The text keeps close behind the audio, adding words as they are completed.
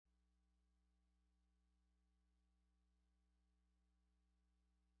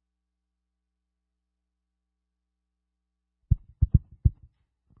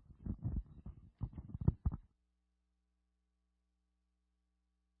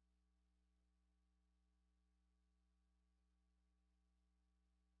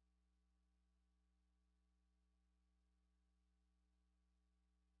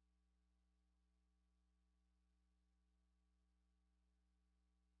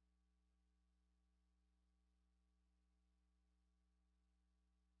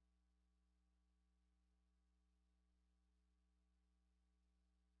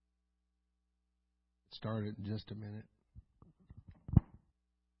start it in just a minute.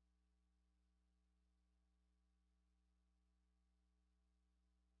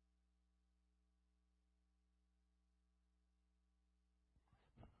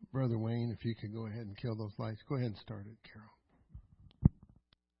 Brother Wayne, if you could go ahead and kill those lights. Go ahead and start it, Carol.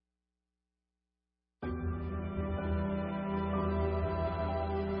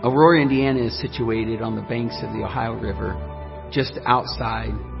 Aurora, Indiana is situated on the banks of the Ohio River, just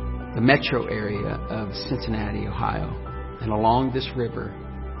outside the metro area of Cincinnati, Ohio. And along this river,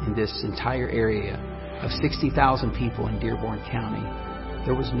 in this entire area of 60,000 people in Dearborn County,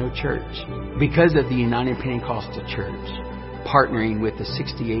 there was no church. Because of the United Pentecostal Church partnering with a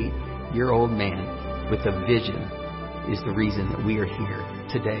 68-year-old man with a vision is the reason that we are here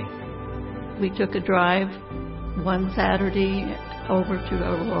today. We took a drive one Saturday over to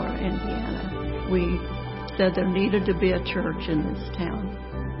Aurora, Indiana. We said there needed to be a church in this town.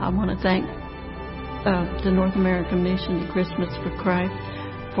 I want to thank the North American Mission, the Christmas for Christ,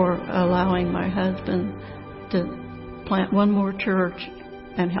 for allowing my husband to plant one more church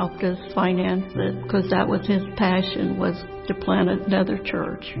and helped us finance it, because that was his passion, was to plant another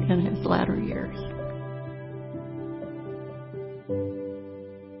church in his latter years.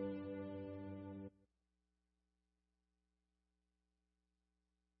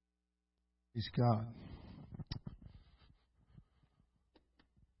 Praise God.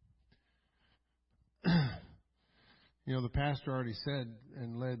 You know, the pastor already said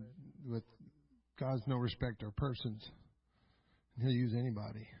and led with God's no respecter of persons. He'll use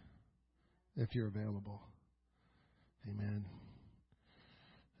anybody if you're available. Amen.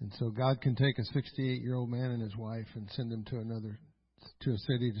 And so God can take a 68-year-old man and his wife and send them to a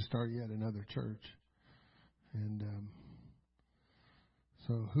city to start yet another church. And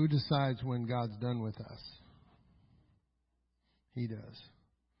so who decides when God's done with us? He does.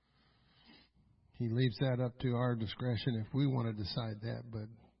 He leaves that up to our discretion if we want to decide that, but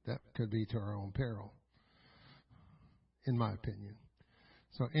that could be to our own peril, in my opinion.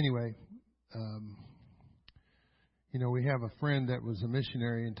 So anyway, we have a friend that was a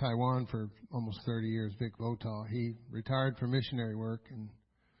missionary in Taiwan for almost 30 years, Vic Votaw. He retired from missionary work and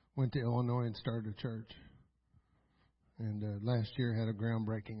went to Illinois and started a church. And last year had a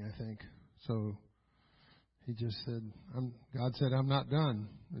groundbreaking, I think. So he just said, God said, I'm not done.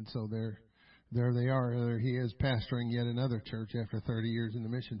 And so there they are. There he is pastoring yet another church after 30 years in the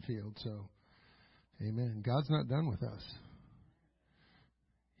mission field. So, amen. God's not done with us.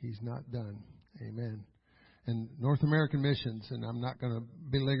 He's not done. Amen. And North American Missions, and I'm not going to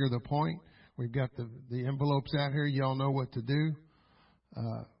belabor the point. We've got the envelopes out here. Y'all know what to do.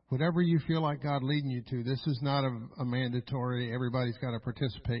 Whatever you feel like God leading you to, this is not a mandatory, everybody's got to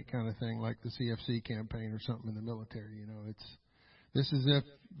participate kind of thing like the CFC campaign or something in the military. This is if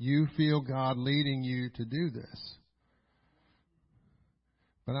you feel God leading you to do this.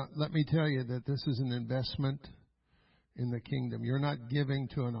 But let me tell you that this is an investment in the kingdom. You're not giving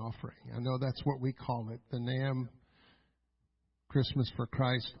to an offering. I know that's what we call it, the NAM Christmas for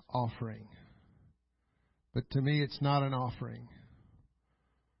Christ offering. But to me, it's not an offering,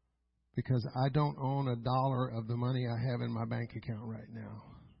 because I don't own a dollar of the money I have in my bank account right now.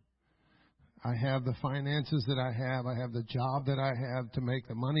 I have the finances that I have. I have the job that I have to make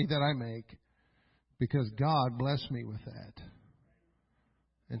the money that I make, because God blessed me with that.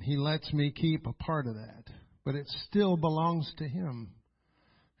 And He lets me keep a part of that. But it still belongs to Him.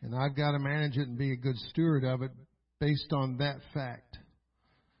 And I've got to manage it and be a good steward of it based on that fact.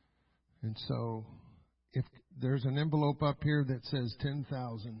 And so if there's an envelope up here that says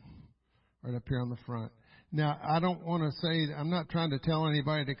 10,000 right up here on the front. Now, I don't want to say, I'm not trying to tell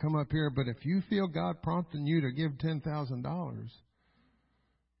anybody to come up here, but if you feel God prompting you to give $10,000,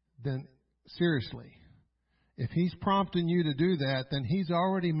 then seriously, if He's prompting you to do that, then He's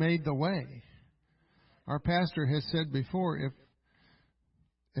already made the way. Our pastor has said before, if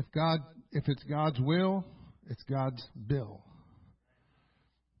it's God's will, it's God's bill.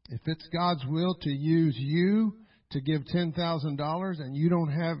 If it's God's will to use you to give $10,000 and you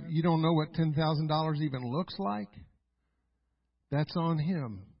don't know what $10,000 even looks like, that's on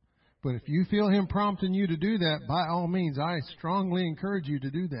Him. But if you feel Him prompting you to do that, by all means, I strongly encourage you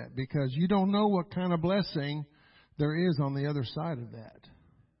to do that, because you don't know what kind of blessing there is on the other side of that.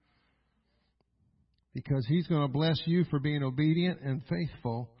 Because He's going to bless you for being obedient and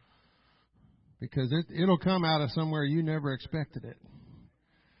faithful, because it'll come out of somewhere you never expected it.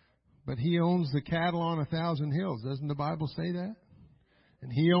 But He owns the cattle on 1,000 hills. Doesn't the Bible say that?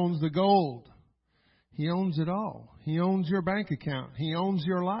 And He owns the gold. He owns it all. He owns your bank account. He owns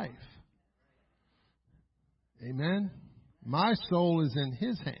your life. Amen? My soul is in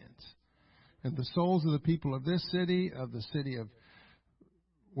His hands. And the souls of the people of this city, of the city of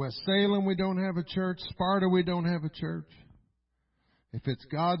West Salem, we don't have a church. Sparta, we don't have a church. If it's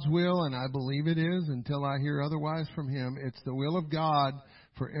God's will, and I believe it is until I hear otherwise from Him, it's the will of God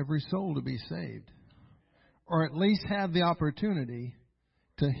for every soul to be saved. Or at least have the opportunity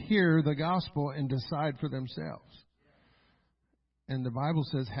to hear the gospel and decide for themselves. And the Bible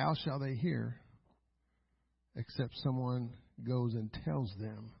says, how shall they hear except someone goes and tells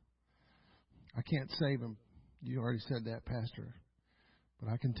them? I can't save them. You already said that, Pastor.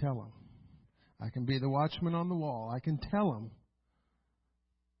 But I can tell them. I can be the watchman on the wall. I can tell them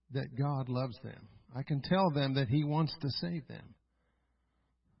that God loves them. I can tell them that He wants to save them.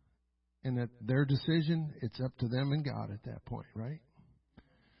 And that their decision, it's up to them and God at that point, right?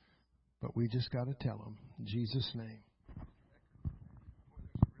 But we just got to tell them. In Jesus' name.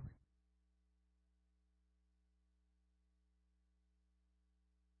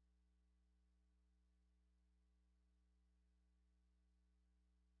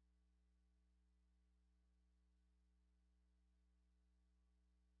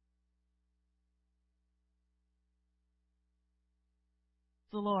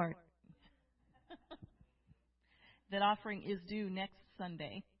 The Lord. That offering is due next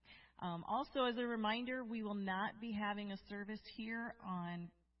Sunday. Also, as a reminder, we will not be having a service here on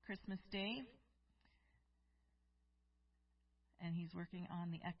Christmas Day. And he's working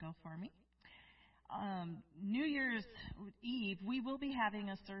on the echo for me. New Year's Eve, we will be having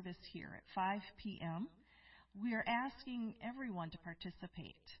a service here at 5 p.m. We are asking everyone to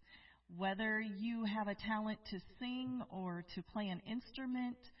participate. Whether you have a talent to sing or to play an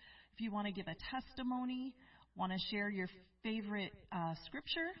instrument, if you want to give a testimony, want to share your favorite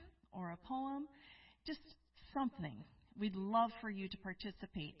scripture or a poem, just something. We'd love for you to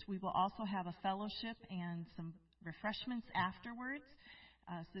participate. We will also have a fellowship and some refreshments afterwards.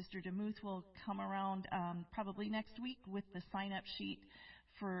 Sister DeMuth will come around probably next week with the sign-up sheet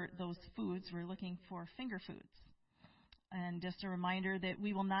for those foods. We're looking for finger foods. And just a reminder that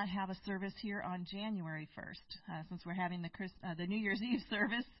we will not have a service here on January 1st. Since we're having the New Year's Eve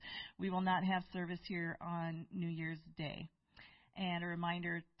service, we will not have service here on New Year's Day. And a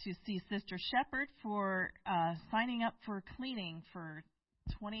reminder to see Sister Shepherd for signing up for cleaning for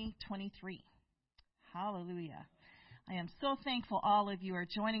 2023. Hallelujah. I am so thankful all of you are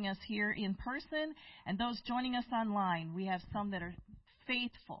joining us here in person and those joining us online. We have some that are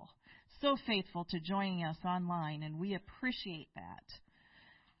faithful. So faithful to joining us online, and we appreciate that.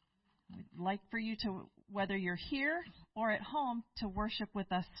 We'd like for you to, whether you're here or at home, to worship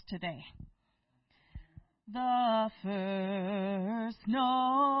with us today. The first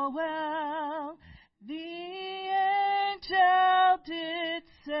Noel, the angel did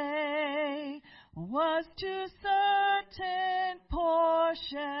say, was to certain poor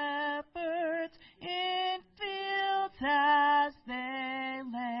shepherds in fields as they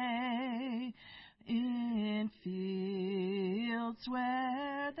lay, in fields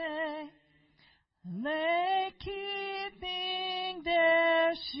where they lay keeping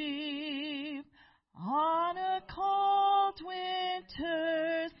their sheep on a cold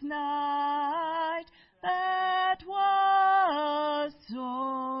winter's night that was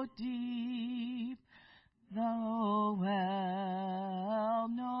so deep. Noel,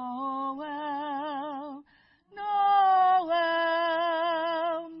 Noel, Noel,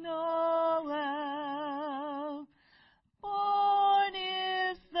 Noel, born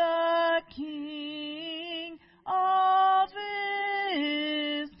is the King of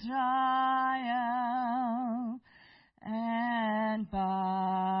Israel, and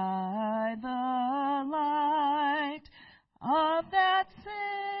by the light of that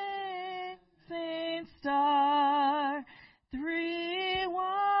same star, 3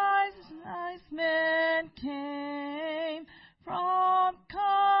 wise men came from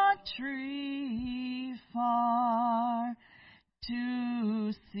country far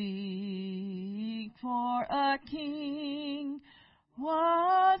to seek for a king.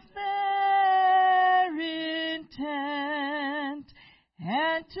 Was their intent,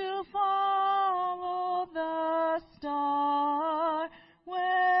 and to follow the star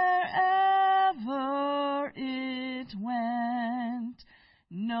wherever it went.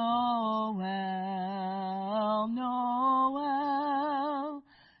 Noel, Noel,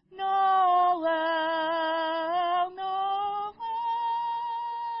 Noel, Noel,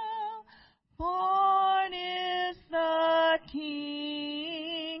 born is the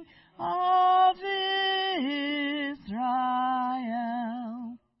King of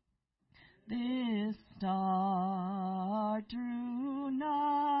Israel. This star drew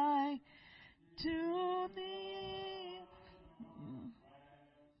nigh to thee.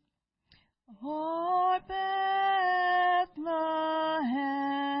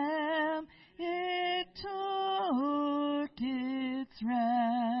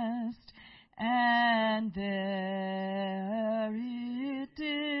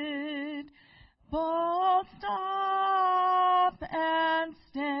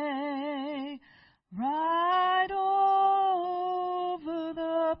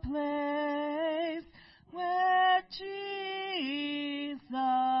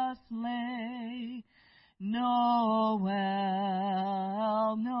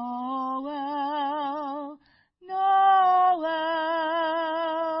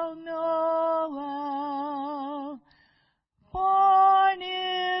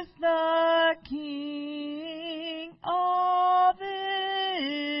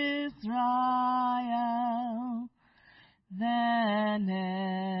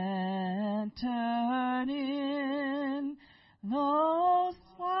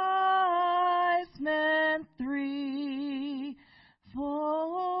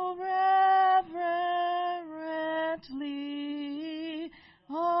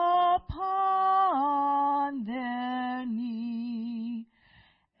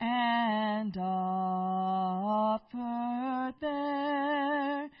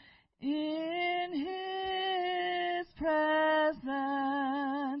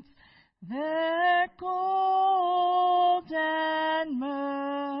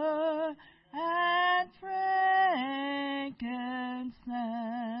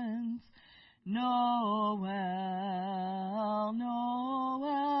 sends. Noel,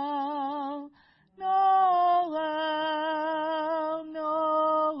 Noel, Noel,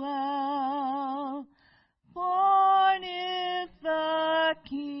 Noel. Born is the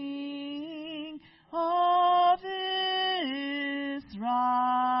King of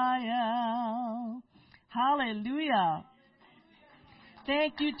Israel. Hallelujah.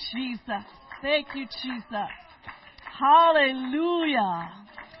 Thank you, Jesus. Thank you, Jesus. Hallelujah.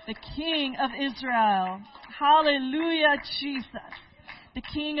 The King of Israel. Hallelujah, Jesus. The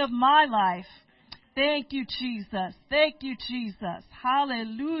King of my life. Thank you, Jesus. Thank you, Jesus.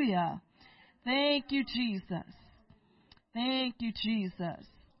 Hallelujah. Thank you, Jesus. Thank you, Jesus.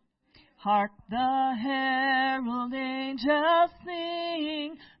 Hark the herald angels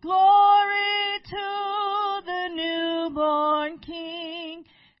sing, glory to the newborn King.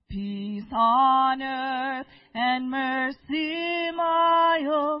 Peace on earth and mercy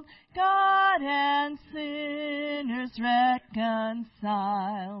mild, God and sinners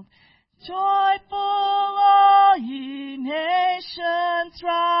reconciled. Joyful all ye nations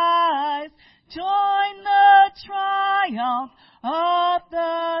rise, join the triumph of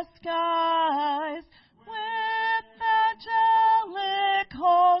the skies. With angelic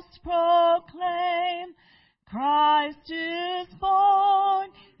hosts proclaim, Christ is born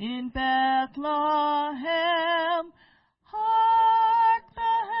in Bethlehem. Hark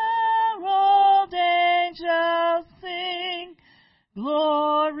the herald angels sing,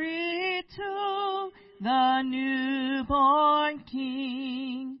 glory to the newborn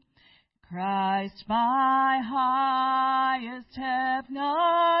King. Christ by highest heaven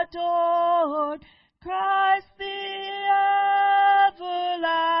adored, Christ the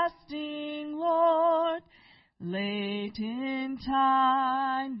everlasting Lord. Late in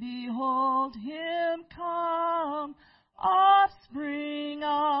time, behold him come, offspring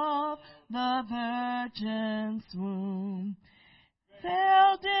of the Virgin's womb.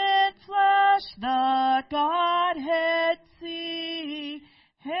 Veiled in flesh, the Godhead see,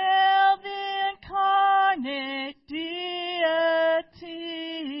 hail the incarnate deity.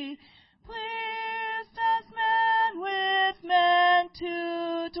 Pleased as man with man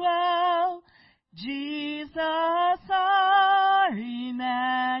to dwell, Jesus our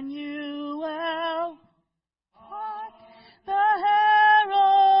Emmanuel. Hark the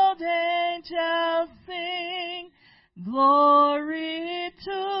herald angels sing, glory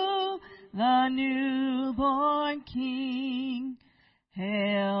to the newborn King.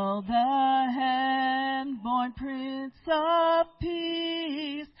 Hail the heaven-born Prince of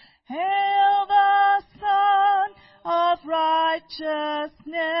Peace. Hail the Son of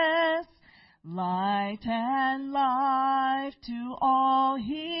Righteousness. Light and life to all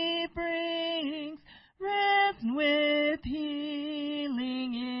he brings, risen with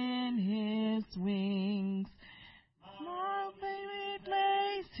healing in his wings. Loudly we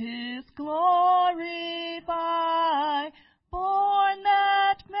place his glory by, born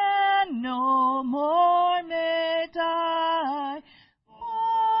that man no more may die,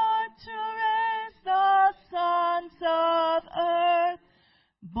 born to raise the sons of earth,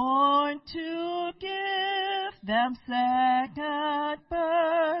 born to give them second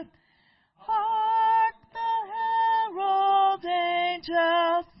birth. Hark the herald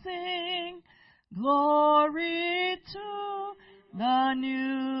angels sing, glory to the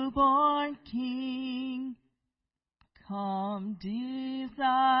newborn King. Come,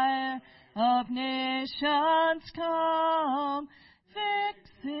 desire of nations, come, fix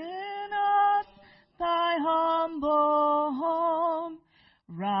in us thy humble home.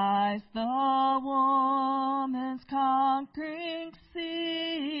 Rise the woman's conquering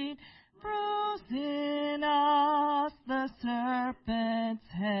seed, bruise in us the serpent's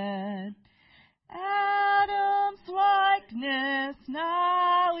head. Adam's likeness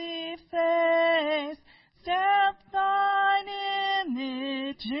now efface, stamp thine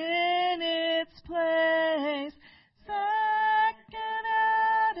image in its place. Second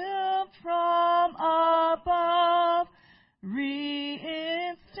Adam from above, reinstate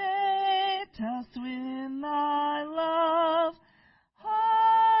us with thy love.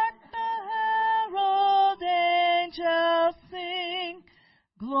 Hark the herald angels sing,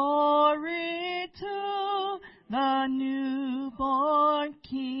 glory to the newborn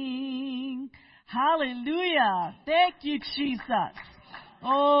King. Hallelujah. Thank you, Jesus.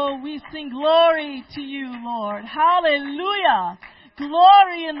 Oh, we sing glory to you, Lord. Hallelujah.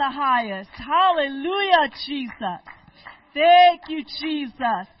 Glory in the highest. Hallelujah, Jesus. Thank you,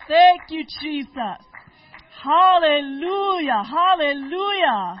 Jesus. Thank you, Jesus. Hallelujah.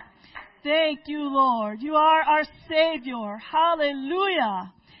 Hallelujah. Thank you, Lord. You are our Savior.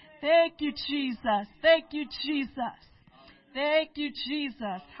 Hallelujah. Thank you, Jesus. Thank you, Jesus. Thank you,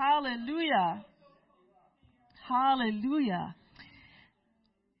 Jesus. Hallelujah. Hallelujah.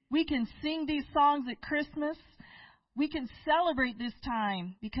 We can sing these songs at Christmas. We can celebrate this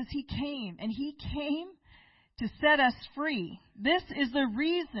time because He came, and He came to set us free. This is the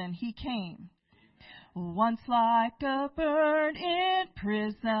reason He came. Once like a bird in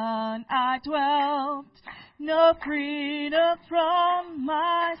prison I dwelt, no freedom from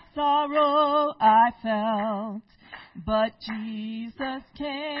my sorrow I felt. But Jesus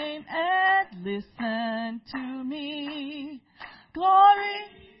came and listened to me. Glory,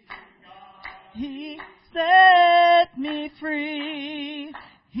 He set me free.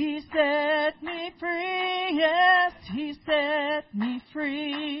 He set me free, yes, He set me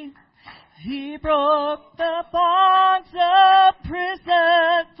free. He broke the bonds of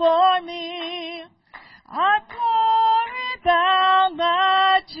prison for me. I'm glory bound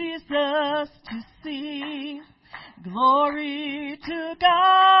my Jesus to see. Glory to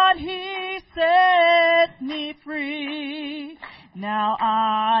God, He set me free. Now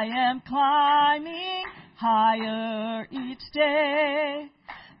I am climbing higher each day.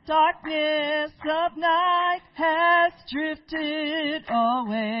 Darkness of night has drifted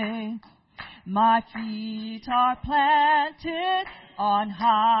away. My feet are planted on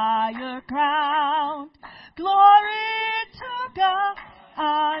higher ground. Glory to God,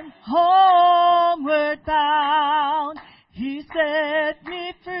 I'm homeward bound. He set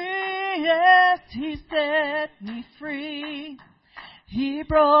me free, yes, He set me free. He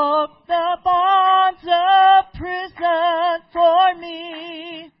broke the bonds of prison for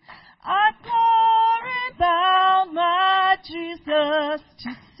me. I'm glory bound my Jesus to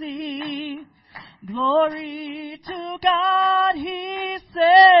see. Glory to God, He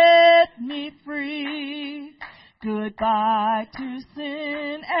set me free. Goodbye to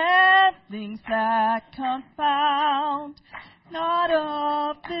sin and things that confound. Not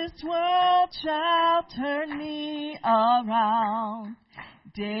of this world shall turn me around.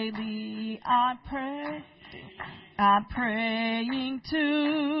 Daily I'm praying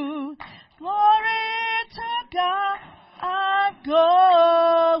to. Glory to God, I'm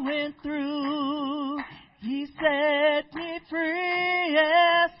going through. He set me free,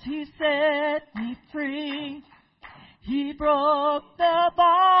 yes, He set me free. He broke the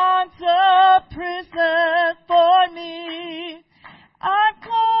bonds of prison for me. I'm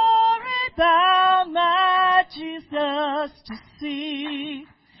glory bound my Jesus to see.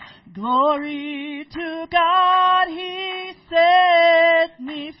 Glory to God, He set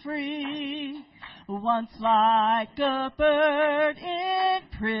me free. Once like a bird in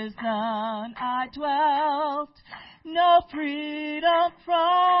prison I dwelt, no freedom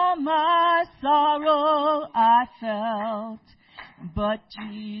from my sorrow I felt. But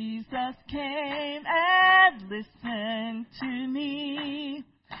Jesus came and listened to me.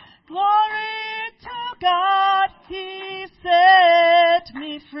 Glory to God, He set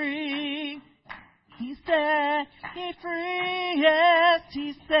me free. He set me free, yes,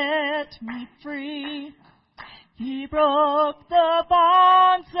 He set me free. He broke the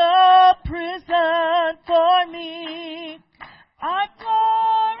bonds of prison for me. I'm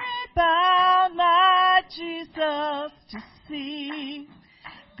glory bound my Jesus to see.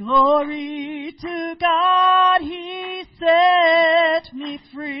 Glory to God, He set me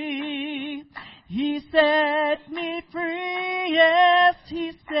free. He set me free, yes,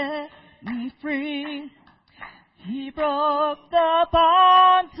 He set me free. He broke the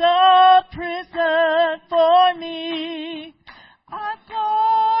bonds of prison for me. I'm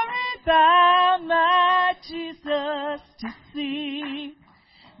glory bound my Jesus to see.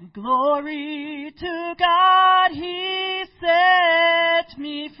 Glory to God, He set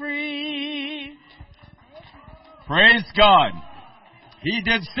me free. Praise God. He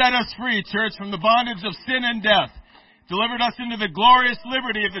did set us free, church, from the bondage of sin and death. Delivered us into the glorious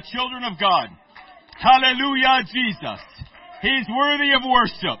liberty of the children of God. Hallelujah, Jesus. He's worthy of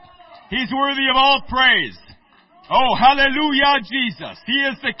worship. He's worthy of all praise. Oh, hallelujah, Jesus. He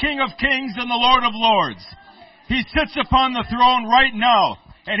is the King of kings and the Lord of lords. He sits upon the throne right now,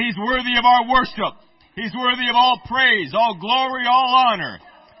 and He's worthy of our worship. He's worthy of all praise, all glory, all honor.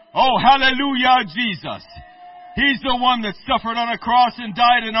 Oh, hallelujah, Jesus. He's the one that suffered on a cross and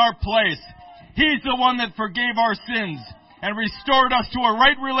died in our place. He's the one that forgave our sins and restored us to a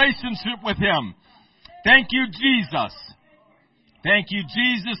right relationship with Him. Thank you, Jesus. Thank you,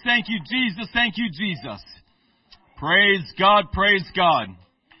 Jesus. Thank you, Jesus. Thank you, Jesus. Praise God. Praise God.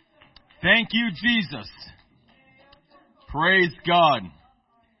 Thank you, Jesus. Praise God.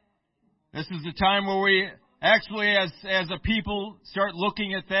 This is the time where we actually, as a people, start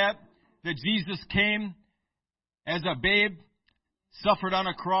looking at that Jesus came as a babe, suffered on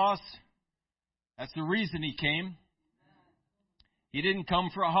a cross. That's the reason He came. He didn't come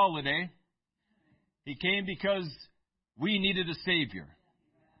for a holiday. He came because we needed a Savior.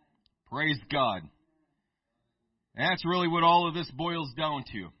 Praise God. And that's really what all of this boils down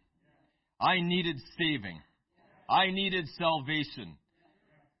to. I needed saving. I needed salvation.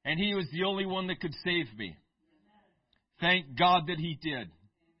 And He was the only one that could save me. Thank God that He did.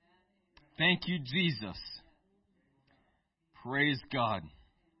 Thank you, Jesus. Praise God.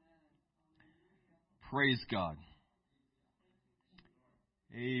 Praise God.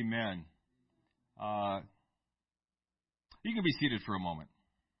 Amen. You can be seated for a moment.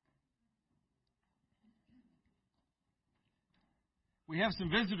 We have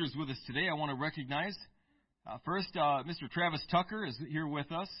some visitors with us today I want to recognize. First, Mr. Travis Tucker is here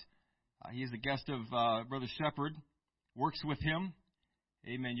with us. He is a guest of Brother Shepherd, works with him.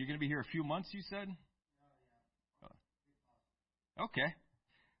 Amen. You're going to be here a few months, you said? Okay.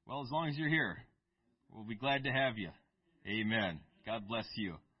 Well, as long as you're here, we'll be glad to have you. Amen. God bless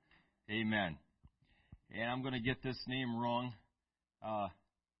you. Amen. And I'm going to get this name wrong.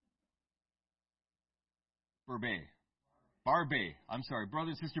 Barbe. I'm sorry. Brother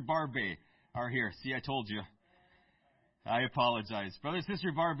and Sister Barbe are here. See, I told you. I apologize. Brother and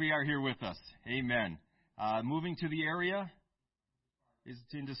Sister Barbe are here with us. Amen. Moving to the area is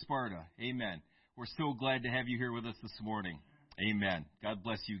into Sparta. Amen. We're so glad to have you here with us this morning. Amen. God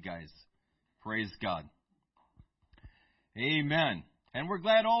bless you guys. Praise God. Amen. And we're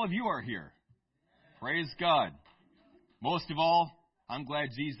glad all of you are here. Praise God. Most of all, I'm glad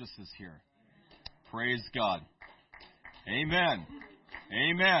Jesus is here. Praise God. Amen.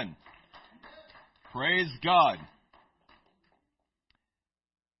 Amen. Praise God.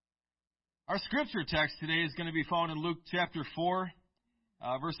 Our scripture text today is going to be found in Luke chapter 4,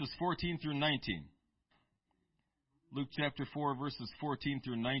 verses 14 through 19. Luke chapter 4, verses 14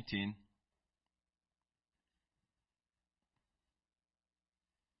 through 19.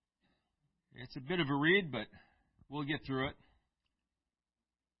 It's a bit of a read, but we'll get through it.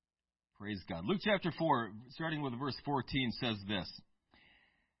 Praise God. Luke chapter 4, starting with verse 14, says this.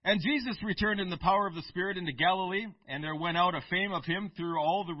 And Jesus returned in the power of the Spirit into Galilee, and there went out a fame of Him through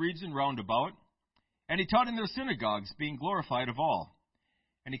all the region round about. And He taught in their synagogues, being glorified of all.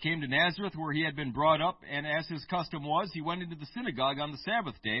 And He came to Nazareth, where He had been brought up, and as His custom was, He went into the synagogue on the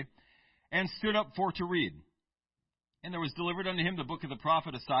Sabbath day, and stood up for to read. And there was delivered unto Him the book of the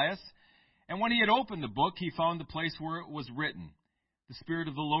prophet Esaias. And when He had opened the book, He found the place where it was written, The Spirit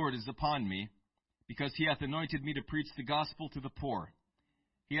of the Lord is upon me, because He hath anointed me to preach the gospel to the poor.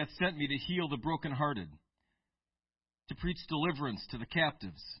 He hath sent me to heal the brokenhearted, to preach deliverance to the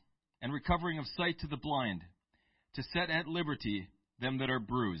captives, and recovering of sight to the blind, to set at liberty them that are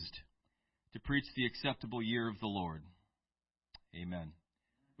bruised, to preach the acceptable year of the Lord. Amen.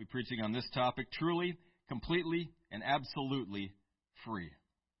 We're preaching on this topic, truly, completely, and absolutely free.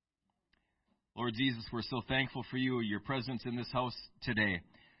 Lord Jesus, we're so thankful for you, your presence in this house today.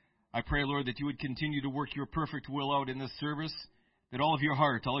 I pray, Lord, that you would continue to work your perfect will out in this service, that all of your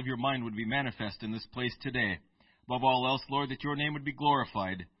heart, all of your mind would be manifest in this place today. Above all else, Lord, that your name would be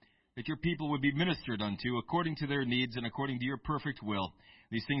glorified, that your people would be ministered unto according to their needs and according to your perfect will.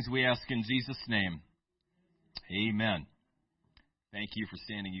 These things we ask in Jesus' name. Amen. Thank you for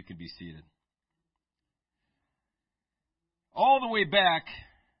standing. You can be seated. All the way back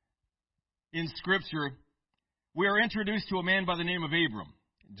in Scripture, we are introduced to a man by the name of Abram.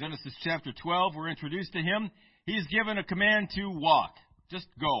 In Genesis chapter 12, we're introduced to him. He's given a command to walk. Just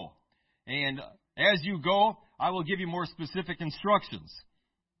go. And as you go, I will give you more specific instructions.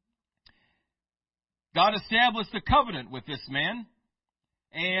 God established a covenant with this man.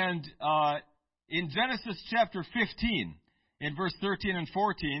 And in Genesis chapter 15, in verse 13 and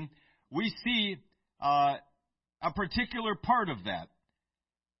 14, we see a particular part of that.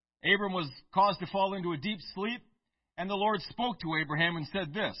 Abram was caused to fall into a deep sleep, and the Lord spoke to Abraham and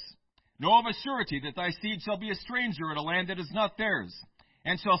said this, Know of a surety that thy seed shall be a stranger in a land that is not theirs,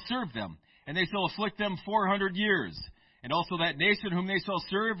 and shall serve them, and they shall afflict them 400 years. And also that nation whom they shall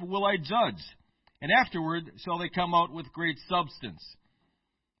serve will I judge, and afterward shall they come out with great substance.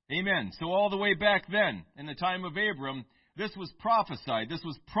 Amen. So all the way back then, in the time of Abram, this was prophesied, this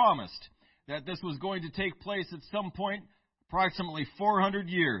was promised, that this was going to take place at some point, approximately 400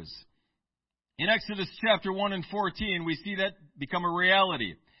 years. In Exodus chapter 1 and 14, we see that become a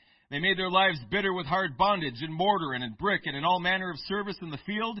reality. They made their lives bitter with hard bondage, in mortar and in brick, and in all manner of service in the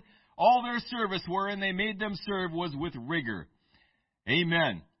field. All their service wherein they made them serve was with rigor.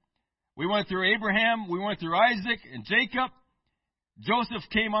 Amen. We went through Abraham, we went through Isaac and Jacob. Joseph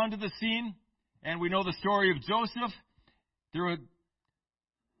came onto the scene, and we know the story of Joseph. Through a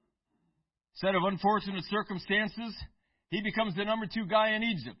set of unfortunate circumstances, he becomes the number 2 guy in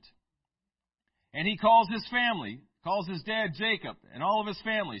Egypt. And he calls his family, calls his dad Jacob, and all of his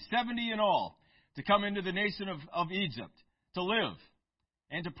family, 70 in all, to come into the nation of Egypt, to live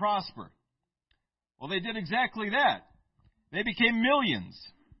and to prosper. Well, they did exactly that. They became millions.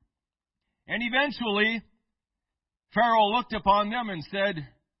 And eventually, Pharaoh looked upon them and said,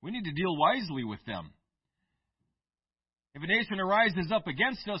 we need to deal wisely with them. If a nation arises up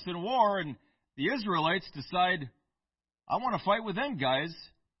against us in war and the Israelites decide, I want to fight with them guys,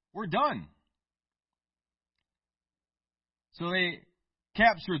 we're done. So they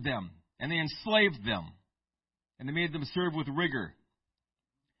captured them and they enslaved them and they made them serve with rigor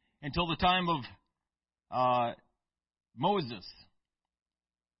until the time of Moses.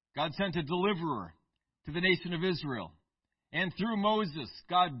 God sent a deliverer to the nation of Israel. And through Moses,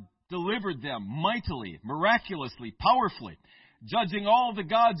 God delivered them mightily, miraculously, powerfully, judging all the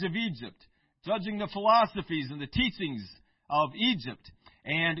gods of Egypt, judging the philosophies and the teachings of Egypt,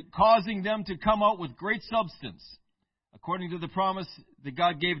 and causing them to come out with great substance, according to the promise that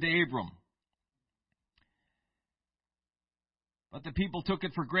God gave to Abram. But the people took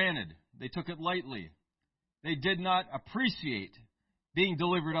it for granted. They took it lightly. They did not appreciate being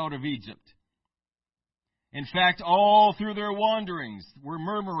delivered out of Egypt. In fact, all through their wanderings were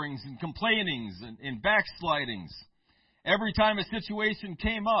murmurings and complainings and backslidings. Every time a situation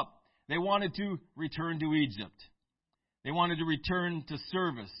came up, they wanted to return to Egypt. They wanted to return to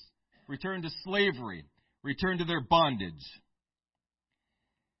service, return to slavery, return to their bondage.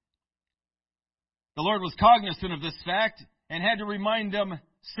 The Lord was cognizant of this fact and had to remind them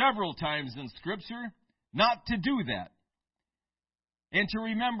several times in Scripture not to do that, and to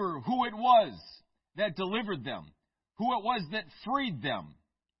remember who it was that delivered them, who it was that freed them.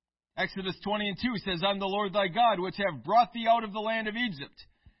 Exodus 20:2 says, I'm the Lord thy God, which have brought thee out of the land of Egypt,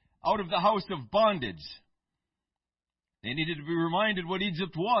 out of the house of bondage. They needed to be reminded what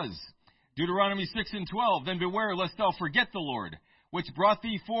Egypt was. Deuteronomy 6:12, then beware lest thou forget the Lord, which brought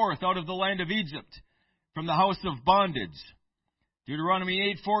thee forth out of the land of Egypt, from the house of bondage.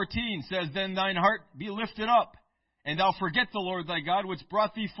 Deuteronomy 8:14 says, then thine heart be lifted up, and thou forget the Lord thy God, which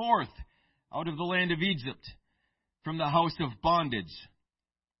brought thee forth out of the land of Egypt, from the house of bondage.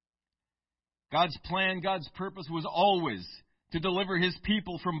 God's plan, God's purpose was always to deliver His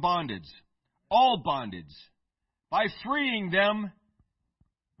people from bondage, all bondage, by freeing them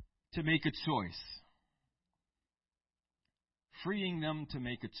to make a choice. Freeing them to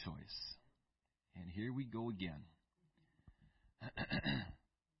make a choice. And here we go again.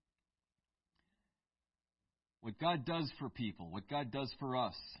 What God does for people, what God does for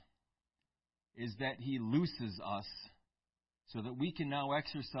us, is that He looses us so that we can now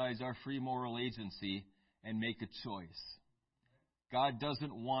exercise our free moral agency and make a choice. God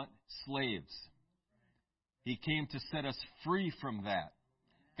doesn't want slaves. He came to set us free from that.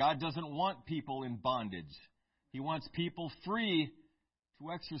 God doesn't want people in bondage. He wants people free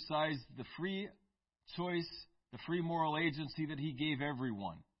to exercise the free choice, the free moral agency that He gave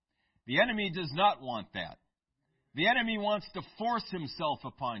everyone. The enemy does not want that. The enemy wants to force himself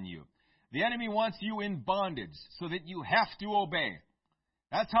upon you. The enemy wants you in bondage so that you have to obey.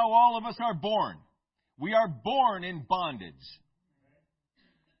 That's how all of us are born. We are born in bondage.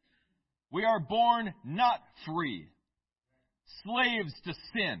 We are born not free. Slaves to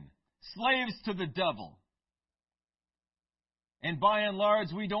sin. Slaves to the devil. And by and large,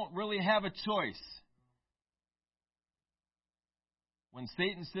 we don't really have a choice. When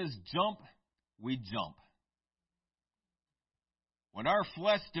Satan says jump, we jump. When our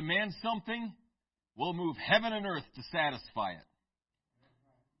flesh demands something, we'll move heaven and earth to satisfy it.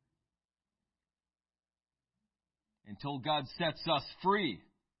 Until God sets us free.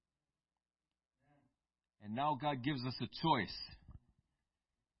 And now God gives us a choice.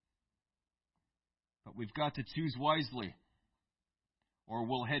 But we've got to choose wisely, or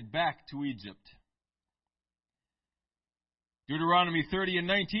we'll head back to Egypt. Deuteronomy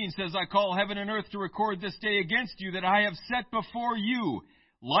 30:19 says, I call heaven and earth to record this day against you that I have set before you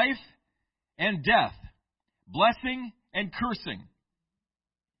life and death, blessing and cursing.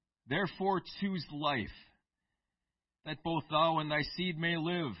 Therefore choose life, that both thou and thy seed may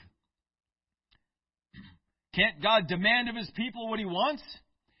live. Can't God demand of His people what He wants?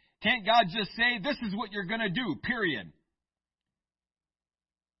 Can't God just say, this is what you're going to do, period?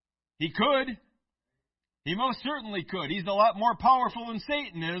 He could. He most certainly could. He's a lot more powerful than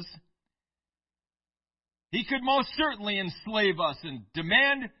Satan is. He could most certainly enslave us and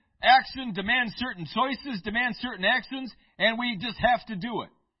demand action demands certain choices, demands certain actions, and we just have to do it.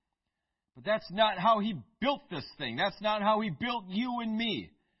 But that's not how He built this thing. That's not how He built you and me.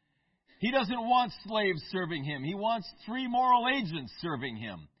 He doesn't want slaves serving Him. He wants free moral agents serving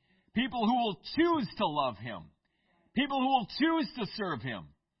Him. People who will choose to love Him. People who will choose to serve Him.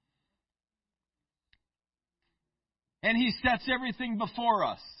 And He sets everything before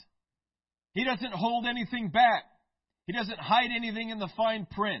us. He doesn't hold anything back. He doesn't hide anything in the fine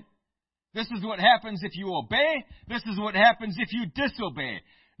print. This is what happens if you obey. This is what happens if you disobey.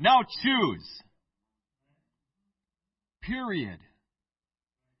 Now choose. Period.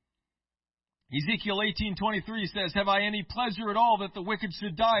 Ezekiel 18:23 says, "Have I any pleasure at all that the wicked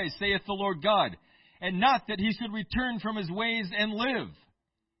should die, saith the Lord God, and not that he should return from his ways and live?"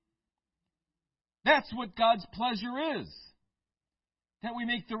 That's what God's pleasure is. That we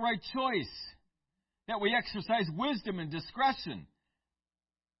make the right choice. That we exercise wisdom and discretion.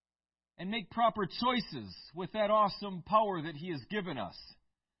 And make proper choices with that awesome power that He has given us.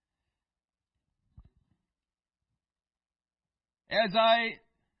 As I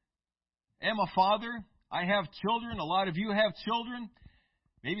am a father, I have children. A lot of you have children.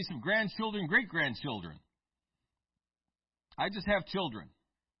 Maybe some grandchildren, great-grandchildren. I just have children.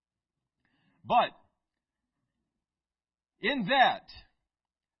 But in that,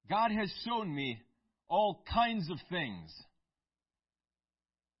 God has shown me all kinds of things.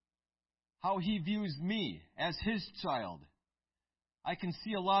 How He views me as His child. I can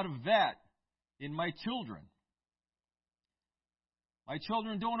see a lot of that in my children. My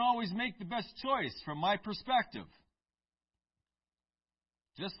children don't always make the best choice from my perspective.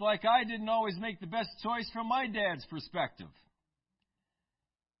 Just like I didn't always make the best choice from my dad's perspective.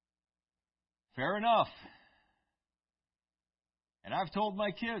 Fair enough. And I've told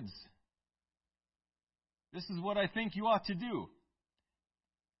my kids, this is what I think you ought to do.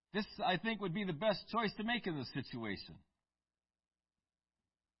 This, I think, would be the best choice to make in this situation.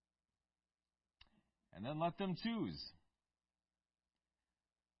 And then let them choose.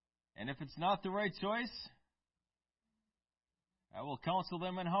 And if it's not the right choice, I will counsel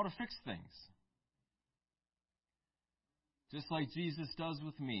them on how to fix things. Just like Jesus does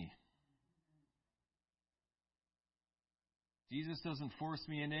with me. Jesus doesn't force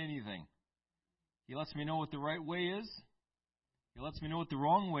me into anything. He lets me know what the right way is. He lets me know what the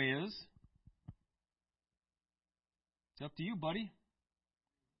wrong way is. It's up to you, buddy.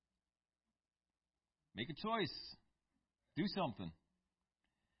 Make a choice. Do something.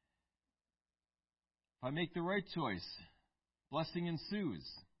 If I make the right choice, blessing ensues.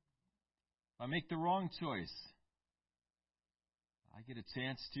 If I make the wrong choice, I get a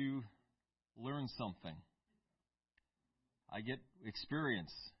chance to learn something. I get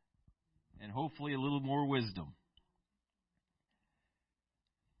experience and hopefully a little more wisdom.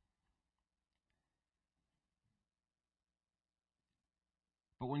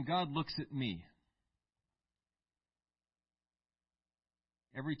 But when God looks at me,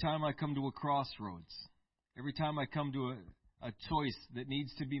 every time I come to a crossroads, every time I come to a choice that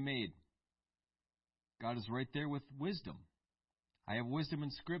needs to be made, God is right there with wisdom. I have wisdom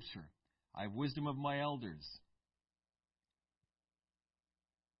in Scripture. I have wisdom of my elders.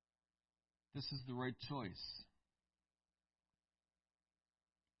 This is the right choice.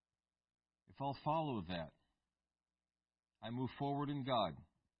 If I'll follow that, I move forward in God.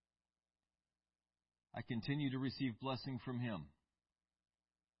 I continue to receive blessing from Him.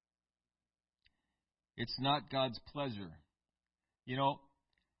 It's not God's pleasure. You know,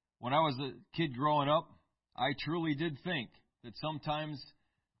 when I was a kid growing up, I truly did think that sometimes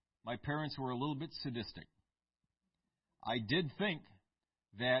my parents were a little bit sadistic. I did think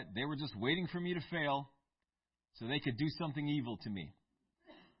that they were just waiting for me to fail so they could do something evil to me.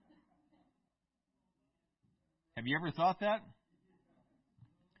 Have you ever thought that?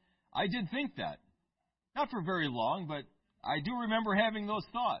 I did think that. Not for very long, but I do remember having those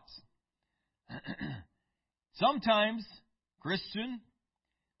thoughts. Sometimes, Christian,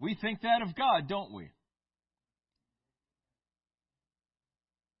 we think that of God, don't we?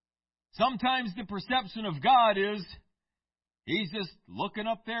 Sometimes the perception of God is, He's just looking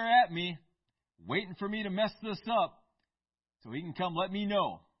up there at me, waiting for me to mess this up, so He can come let me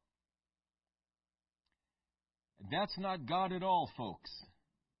know. And that's not God at all, folks.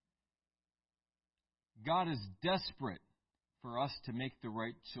 God is desperate for us to make the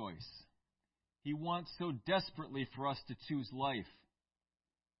right choice. He wants so desperately for us to choose life.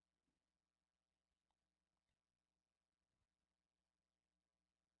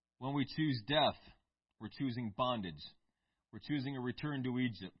 When we choose death, we're choosing bondage. We're choosing a return to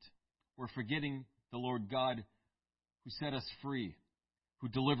Egypt. We're forgetting the Lord God who set us free, who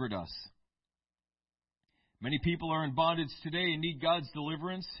delivered us. Many people are in bondage today and need God's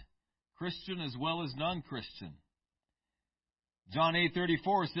deliverance, Christian as well as non-Christian. John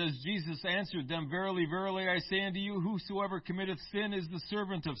 8:34 says, Jesus answered them, Verily, verily, I say unto you, whosoever committeth sin is the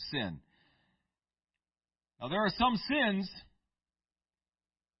servant of sin. Now, there are some sins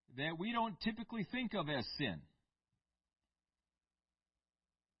that we don't typically think of as sin.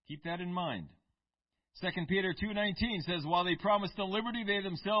 Keep that in mind. 2 Peter 2:19 says, While they promise them liberty, they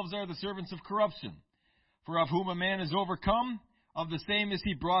themselves are the servants of corruption. For of whom a man is overcome, of the same is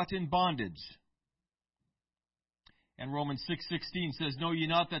he brought in bondage. And Romans 6:16 says, Know ye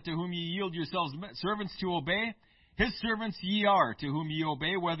not that to whom ye yield yourselves servants to obey, his servants ye are, to whom ye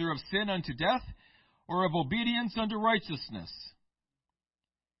obey, whether of sin unto death, or of obedience unto righteousness.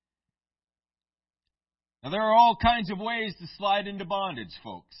 Now there are all kinds of ways to slide into bondage,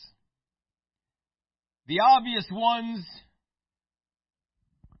 folks. The obvious ones,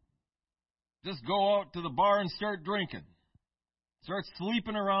 just go out to the bar and start drinking. Start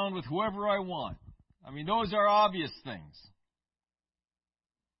sleeping around with whoever I want. I mean, those are obvious things.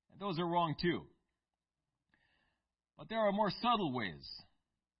 And those are wrong too. But there are more subtle ways,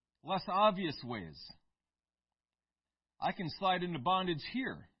 less obvious ways. I can slide into bondage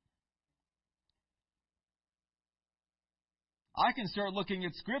here. I can start looking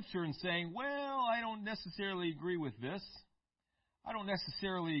at Scripture and saying, well, I don't necessarily agree with this. I don't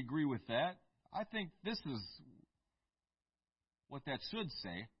necessarily agree with that. I think this is what that should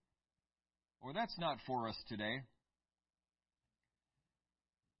say. Or that's not for us today.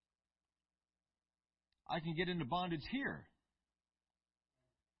 I can get into bondage here.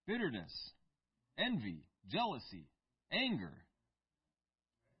 Bitterness, envy, jealousy, anger.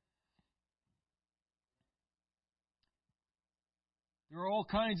 There are all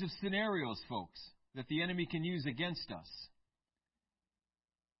kinds of scenarios, folks, that the enemy can use against us.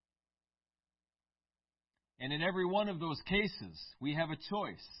 And in every one of those cases, we have a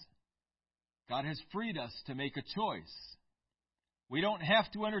choice. God has freed us to make a choice. We don't have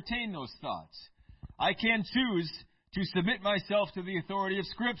to entertain those thoughts. I can choose to submit myself to the authority of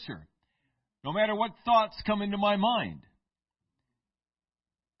Scripture, no matter what thoughts come into my mind.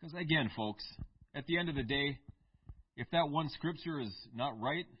 Because again, folks, at the end of the day, if that one Scripture is not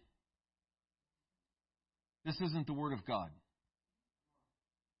right, this isn't the Word of God.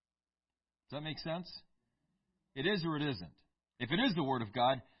 Does that make sense? It is or it isn't. If it is the Word of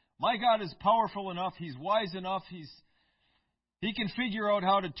God, my God is powerful enough, He's wise enough, He can figure out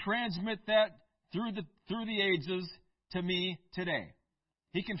how to transmit that through the ages to me today.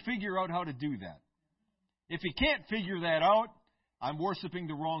 He can figure out how to do that. If He can't figure that out, I'm worshiping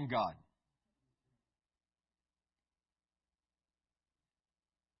the wrong God.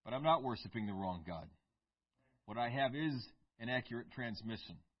 But I'm not worshiping the wrong God. What I have is an accurate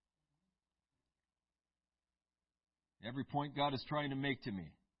transmission. Every point God is trying to make to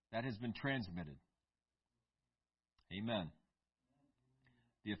me, that has been transmitted. Amen.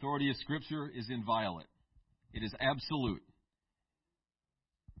 The authority of Scripture is inviolate. It is absolute.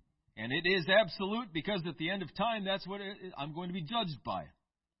 And it is absolute because at the end of time, that's what I'm going to be judged by.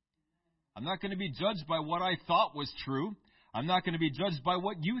 I'm not going to be judged by what I thought was true. I'm not going to be judged by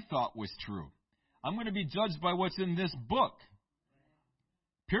what you thought was true. I'm going to be judged by what's in this book.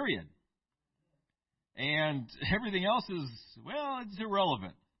 Period. And everything else is, well, it's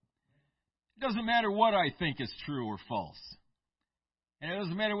irrelevant. It doesn't matter what I think is true or false. And it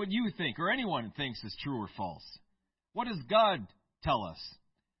doesn't matter what you think or anyone thinks is true or false. What does God tell us?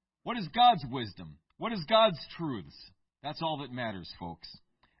 What is God's wisdom? What is God's truths? That's all that matters, folks.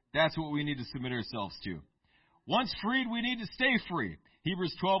 That's what we need to submit ourselves to. Once freed, we need to stay free.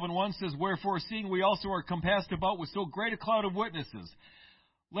 Hebrews 12:1 says, Wherefore, seeing we also are compassed about with so great a cloud of witnesses,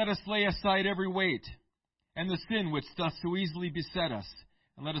 let us lay aside every weight and the sin which doth so easily beset us,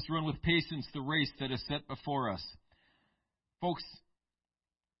 and let us run with patience the race that is set before us. Folks,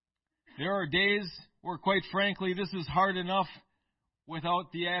 there are days where, quite frankly, this is hard enough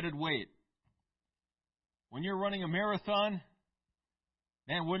without the added weight. When you're running a marathon,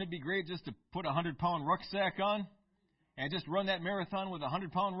 man, wouldn't it be great just to put a 100-pound rucksack on and just run that marathon with a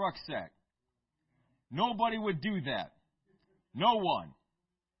 100-pound rucksack? Nobody would do that. No one.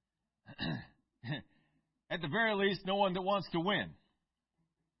 At the very least, no one that wants to win.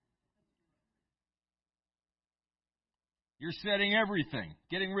 You're setting everything,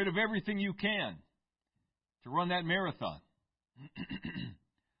 getting rid of everything you can to run that marathon.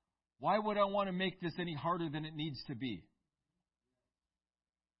 Why would I want to make this any harder than it needs to be?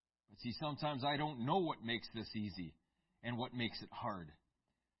 But see, sometimes I don't know what makes this easy and what makes it hard.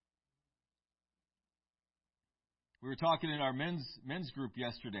 We were talking in our men's group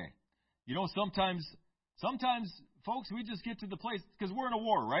yesterday. You know, sometimes, folks, we just get to the place, because we're in a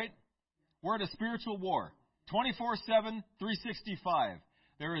war, right? We're in a spiritual war. 24/7, 365.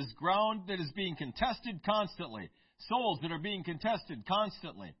 There is ground that is being contested constantly. Souls that are being contested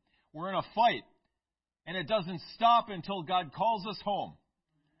constantly. We're in a fight. And it doesn't stop until God calls us home.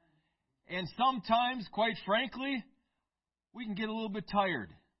 And sometimes, quite frankly, we can get a little bit tired.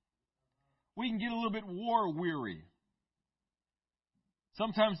 We can get a little bit war weary.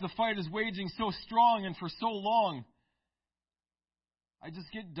 Sometimes the fight is waging so strong and for so long, I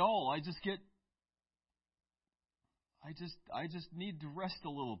just get dull. I just need to rest a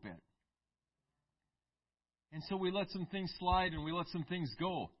little bit. And so we let some things slide and we let some things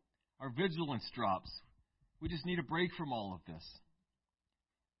go. Our vigilance drops. We just need a break from all of this.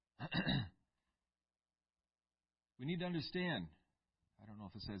 We need to understand, I don't know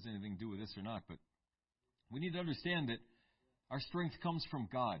if this has anything to do with this or not, but we need to understand that our strength comes from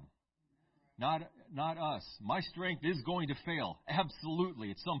God, not us. My strength is going to fail,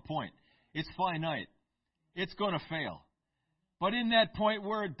 absolutely, at some point. It's finite. It's going to fail. But in that point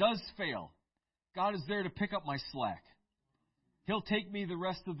where it does fail, God is there to pick up my slack. He'll take me the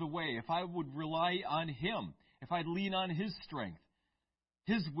rest of the way if I would rely on Him, if I'd lean on His strength,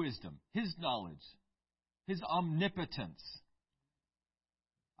 His wisdom, His knowledge, His omnipotence.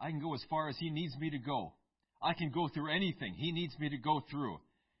 I can go as far as He needs me to go. I can go through anything He needs me to go through.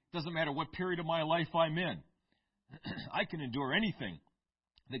 Doesn't matter what period of my life I'm in. I can endure anything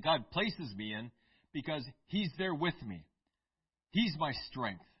that God places me in because He's there with me. He's my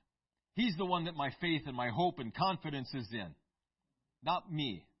strength. He's the one that my faith and my hope and confidence is in, not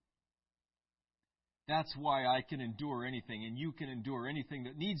me. That's why I can endure anything, and you can endure anything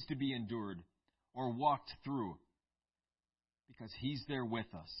that needs to be endured or walked through, because He's there with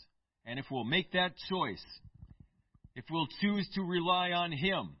us. And if we'll make that choice, if we'll choose to rely on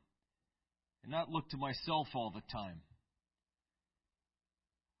Him and not look to myself all the time,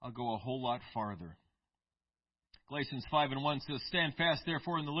 I'll go a whole lot farther. Galatians 5:1 says, "Stand fast,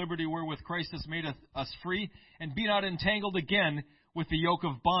 therefore, in the liberty wherewith Christ has made us free, and be not entangled again with the yoke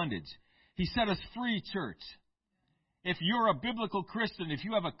of bondage." He set us free, church. If you're a biblical Christian, if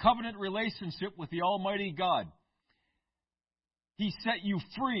you have a covenant relationship with the Almighty God, He set you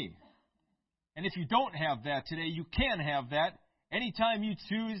free. And if you don't have that today, you can have that anytime you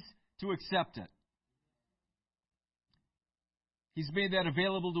choose to accept it. He's made that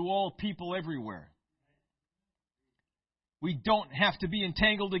available to all people everywhere. We don't have to be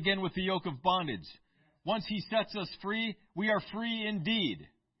entangled again with the yoke of bondage. Once He sets us free, we are free indeed.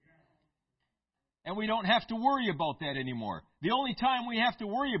 And we don't have to worry about that anymore. The only time we have to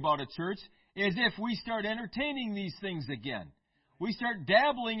worry about it, church, is if we start entertaining these things again. We start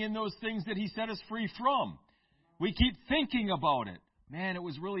dabbling in those things that He set us free from. We keep thinking about it. Man, it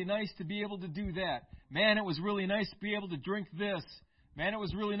was really nice to be able to do that. Man, it was really nice to be able to drink this. Man, it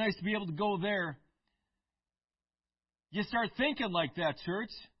was really nice to be able to go there. You start thinking like that, church.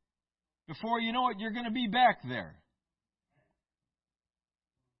 Before you know it, you're going to be back there.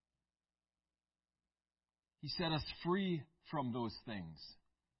 He set us free from those things.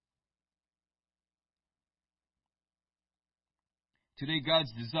 Today,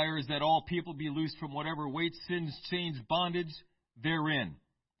 God's desire is that all people be loosed from whatever weight, sins, chains, bondage therein.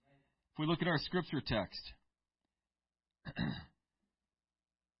 If we look at our scripture text,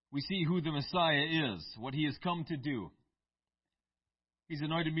 we see who the Messiah is, what He has come to do. He's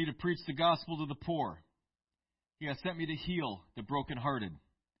anointed me to preach the gospel to the poor. He has sent me to heal the brokenhearted.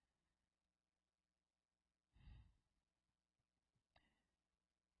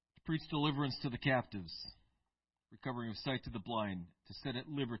 To preach deliverance to the captives, recovering of sight to the blind, to set at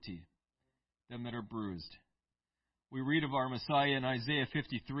liberty them that are bruised. We read of our Messiah in Isaiah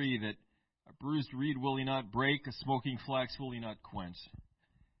 53 that a bruised reed will He not break, a smoking flax will He not quench.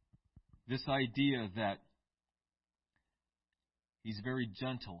 This idea that He's very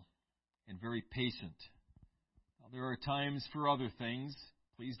gentle and very patient. Now, there are times for other things,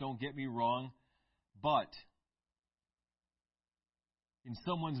 please don't get me wrong, but in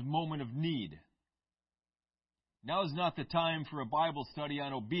someone's moment of need, now is not the time for a Bible study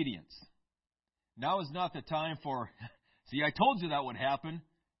on obedience. Now is not the time for, see, I told you that would happen.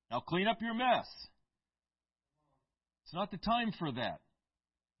 Now clean up your mess. It's not the time for that.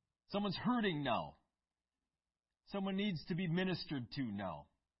 Someone's hurting now. Someone needs to be ministered to now.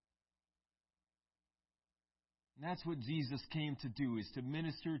 And that's what Jesus came to do, is to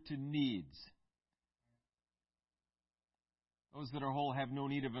minister to needs. Those that are whole have no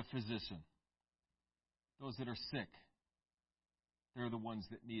need of a physician. Those that are sick, they're the ones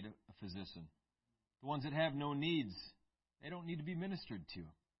that need a physician. The ones that have no needs, they don't need to be ministered to.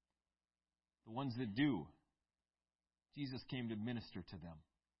 The ones that do, Jesus came to minister to them.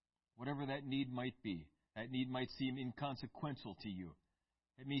 Whatever that need might be, that need might seem inconsequential to you.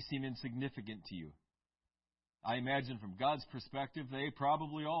 It may seem insignificant to you. I imagine from God's perspective, they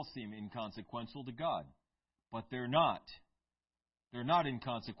probably all seem inconsequential to God. But they're not. They're not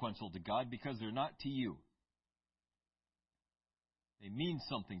inconsequential to God because they're not to you. They mean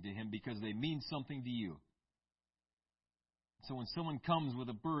something to Him because they mean something to you. So when someone comes with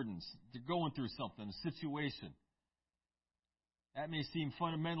a burden, they're going through something, a situation, that may seem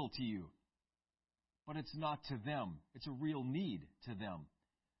fundamental to you, but it's not to them. It's a real need to them.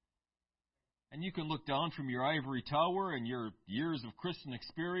 And you can look down from your ivory tower and your years of Christian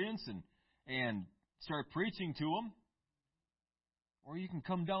experience and start preaching to them. Or you can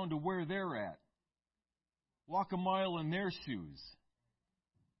come down to where they're at. Walk a mile in their shoes.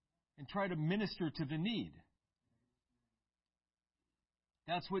 And try to minister to the need.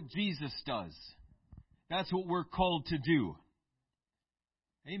 That's what Jesus does. That's what we're called to do.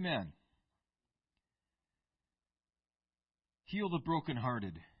 Amen. Heal the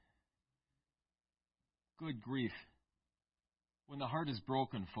brokenhearted. Good grief. When the heart is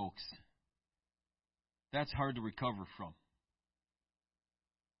broken, folks, that's hard to recover from.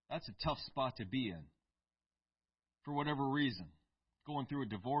 That's a tough spot to be in. For whatever reason. Going through a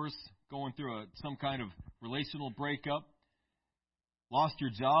divorce, going through some kind of relational breakup, lost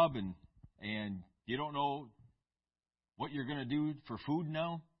your job, and you don't know what you're going to do for food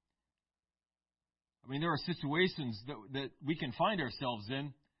now. I mean, there are situations that we can find ourselves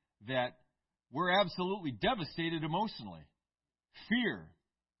in that we're absolutely devastated emotionally. Fear,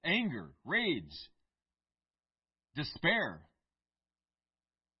 anger, rage, despair.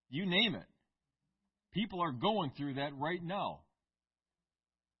 You name it. People are going through that right now.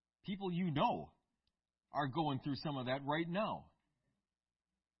 People you know are going through some of that right now.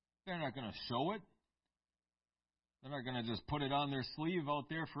 They're not going to show it. They're not going to just put it on their sleeve out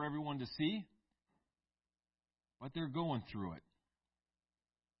there for everyone to see. But they're going through it.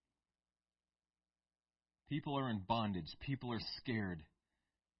 People are in bondage. People are scared.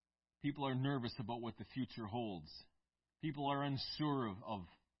 People are nervous about what the future holds. People are unsure of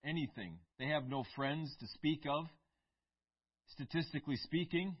anything. They have no friends to speak of. Statistically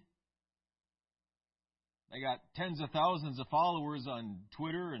speaking, they got tens of thousands of followers on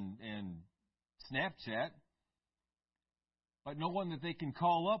Twitter and Snapchat, but no one that they can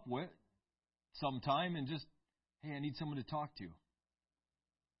call up with sometime and just, hey, I need someone to talk to.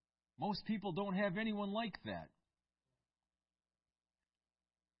 Most people don't have anyone like that.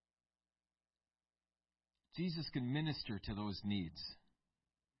 Jesus can minister to those needs.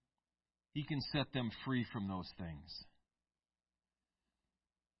 He can set them free from those things.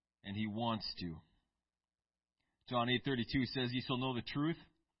 And He wants to. John 8:32 says, "Ye shall know the truth,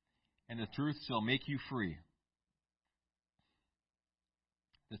 and the truth shall make you free."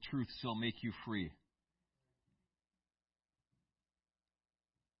 The truth shall make you free.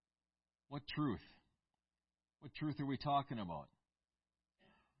 What truth? What truth are we talking about?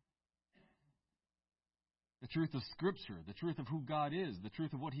 The truth of Scripture, the truth of who God is, the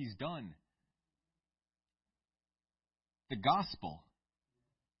truth of what He's done. The gospel.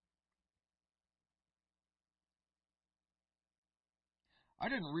 I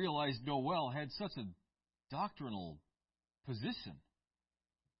didn't realize Noel had such a doctrinal position.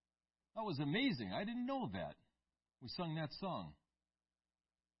 That was amazing. I didn't know that. We sung that song.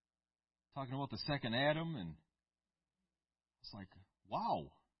 Talking about the second Adam, and it's like,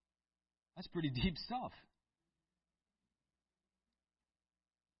 wow, that's pretty deep stuff.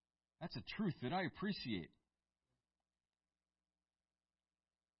 That's a truth that I appreciate.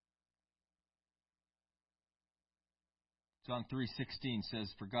 John 3:16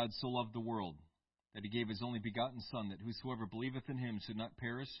 says, "For God so loved the world, that He gave His only begotten Son, that whosoever believeth in Him should not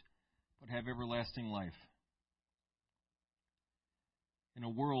perish, but have everlasting life." In a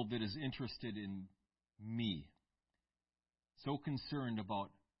world that is interested in me, so concerned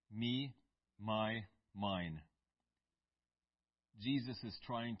about me, my, mine, Jesus is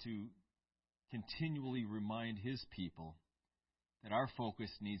trying to continually remind His people that our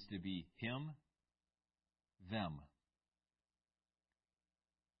focus needs to be Him, them.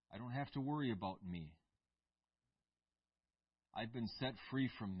 I don't have to worry about me. I've been set free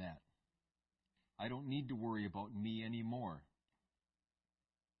from that. I don't need to worry about me anymore.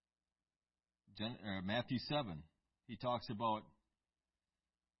 Matthew 7, He talks about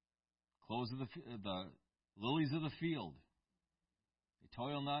clothes of the lilies of the field. They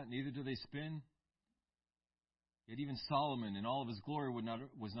toil not, neither do they spin. Yet even Solomon in all of his glory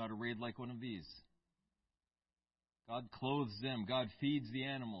was not arrayed like one of these. God clothes them. God feeds the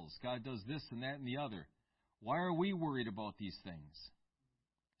animals. God does this and that and the other. Why are we worried about these things?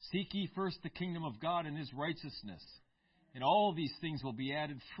 Seek ye first the kingdom of God and His righteousness, and all these things will be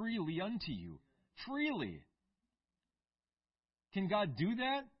added freely unto you. Freely. Can God do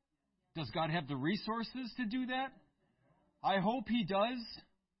that? Does God have the resources to do that? I hope He does.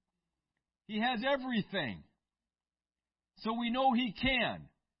 He has everything. So we know He can.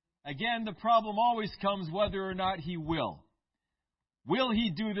 Again, the problem always comes whether or not He will. Will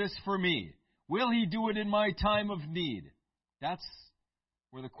He do this for me? Will He do it in my time of need? That's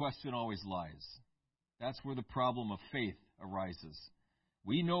where the question always lies. That's where the problem of faith arises.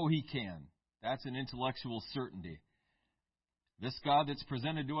 We know He can. That's an intellectual certainty. This God that's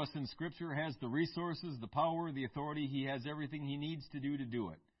presented to us in Scripture has the resources, the power, the authority. He has everything He needs to do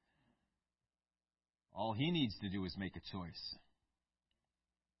it. All He needs to do is make a choice.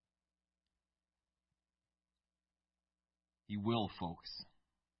 He will, folks.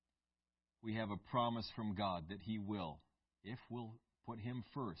 We have a promise from God that He will, if we'll put Him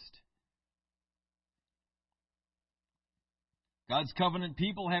first. God's covenant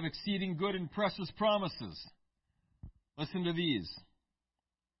people have exceeding good and precious promises. Listen to these.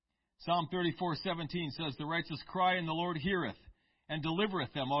 Psalm 34:17 says, "The righteous cry, and the Lord heareth, and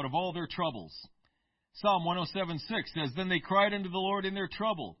delivereth them out of all their troubles." Psalm 107:6 says, "Then they cried unto the Lord in their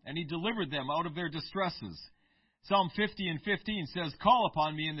trouble, and He delivered them out of their distresses." Psalm 50:15 says, "Call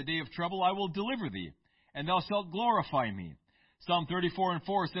upon me in the day of trouble, I will deliver thee, and thou shalt glorify me." Psalm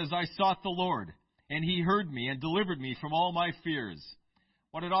 34:4 says, "I sought the Lord, and He heard me, and delivered me from all my fears."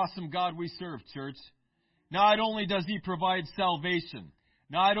 What an awesome God we serve, church. Not only does He provide salvation,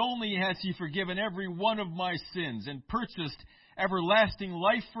 not only has He forgiven every one of my sins and purchased everlasting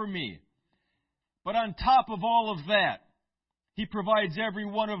life for me, but on top of all of that, He provides every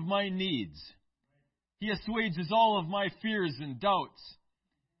one of my needs. He assuages all of my fears and doubts.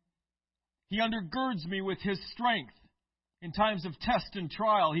 He undergirds me with His strength. In times of test and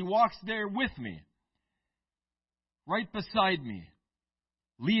trial, He walks there with me, right beside me,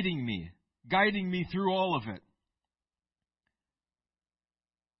 leading me, guiding me through all of it.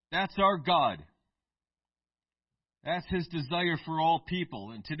 That's our God. That's His desire for all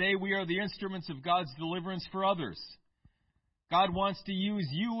people. And today we are the instruments of God's deliverance for others. God wants to use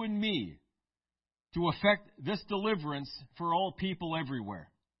you and me to effect this deliverance for all people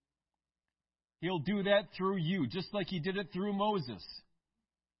everywhere. He'll do that through you, just like He did it through Moses.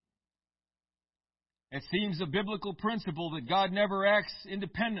 It seems a biblical principle that God never acts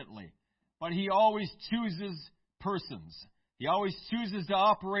independently, but He always chooses persons. He always chooses to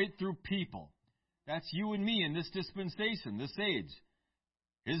operate through people. That's you and me in this dispensation, this age.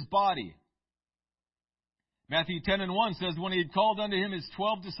 His body. Matthew 10:1 says, "When He had called unto Him His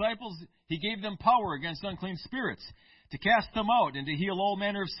 12 disciples, He gave them power against unclean spirits, to cast them out, and to heal all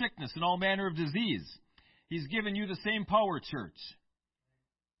manner of sickness and all manner of disease." He's given you the same power, church.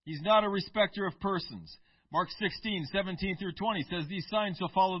 He's not a respecter of persons. Mark 16:17-20 says, "These signs shall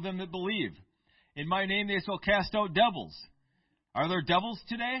follow them that believe. In my name they shall cast out devils." Are there devils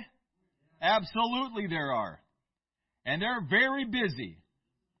today? Absolutely there are. And they're very busy.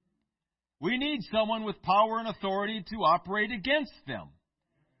 We need someone with power and authority to operate against them.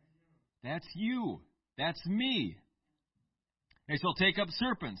 That's you. That's me. They shall take up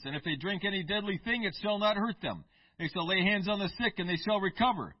serpents, and if they drink any deadly thing, it shall not hurt them. They shall lay hands on the sick, and they shall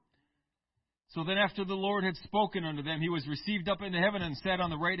recover. So then after the Lord had spoken unto them, He was received up into heaven and sat on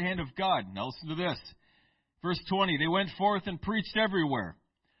the right hand of God. Now listen to this. Verse 20, "They went forth and preached everywhere,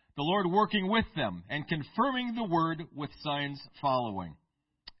 the Lord working with them, and confirming the word with signs following."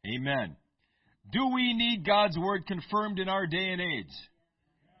 Amen. Do we need God's word confirmed in our day and age?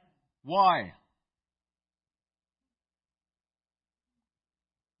 Why?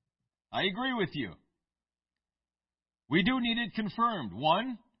 I agree with you. We do need it confirmed.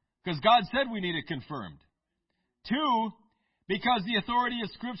 One, because God said we need it confirmed. Two, because the authority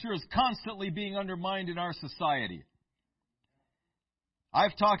of Scripture is constantly being undermined in our society.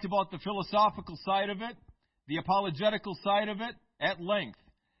 I've talked about the philosophical side of it, the apologetical side of it, at length.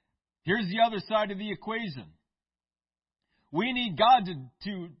 Here's the other side of the equation. We need God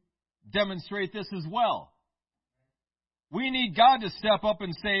to demonstrate this as well. We need God to step up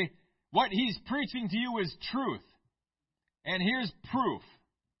and say, what He's preaching to you is truth. And here's proof.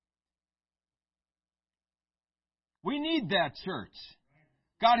 We need that, church.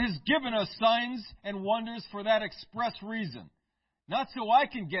 God has given us signs and wonders for that express reason. Not so I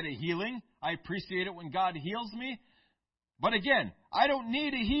can get a healing. I appreciate it when God heals me. But again, I don't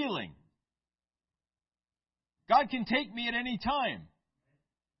need a healing. God can take me at any time.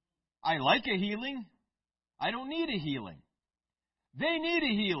 I like a healing. I don't need a healing. They need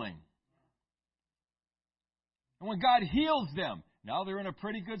a healing. And when God heals them, now they're in a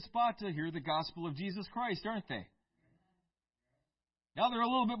pretty good spot to hear the gospel of Jesus Christ, aren't they? Now they're a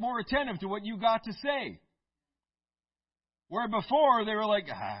little bit more attentive to what you got to say. Where before they were like,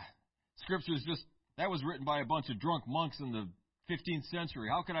 Scripture's just, that was written by a bunch of drunk monks in the 15th century.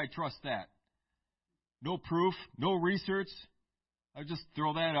 How can I trust that? No proof, no research. I'll just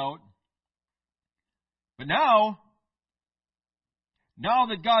throw that out. But now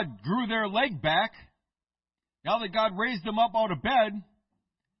that God grew their leg back, now that God raised them up out of bed,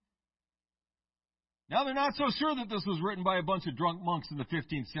 now they're not so sure that this was written by a bunch of drunk monks in the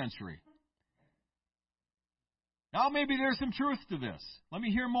 15th century. Now maybe there's some truth to this. Let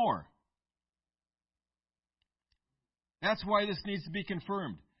me hear more. That's why this needs to be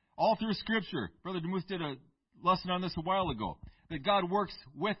confirmed. All through Scripture, Brother DeMuth did a lesson on this a while ago, that God works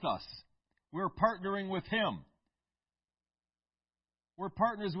with us. We're partnering with Him. We're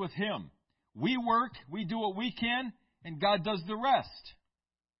partners with Him. We work, we do what we can, and God does the rest.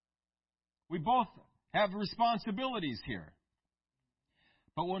 We both have responsibilities here.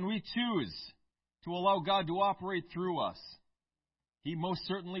 But when we choose to allow God to operate through us, He most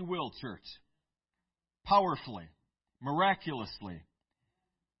certainly will, church. Powerfully, miraculously.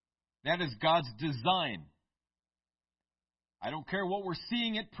 That is God's design. I don't care what we're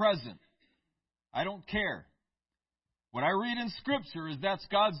seeing at present. I don't care. What I read in Scripture is that's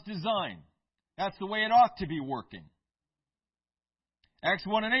God's design. That's the way it ought to be working. Acts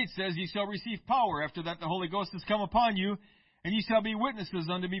 1:8 says, "Ye shall receive power. After that the Holy Ghost has come upon you, and ye shall be witnesses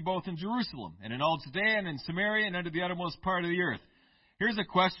unto me both in Jerusalem, and in all Judea, and in Samaria, and unto the uttermost part of the earth." Here's a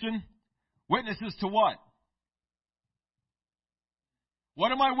question. Witnesses to what?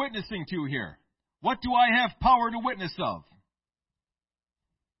 What am I witnessing to here? What do I have power to witness of?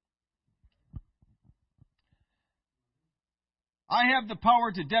 I have the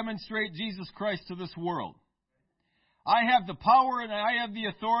power to demonstrate Jesus Christ to this world. I have the power and I have the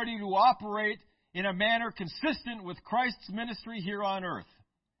authority to operate in a manner consistent with Christ's ministry here on earth.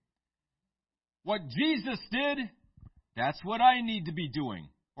 What Jesus did, that's what I need to be doing,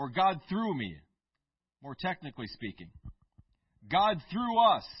 or God through me, more technically speaking. God through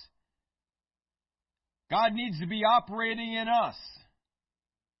us. God needs to be operating in us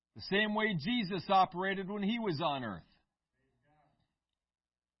the same way Jesus operated when He was on earth.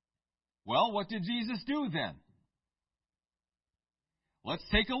 Well, what did Jesus do then? Let's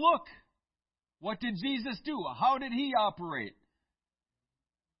take a look. What did Jesus do? How did He operate?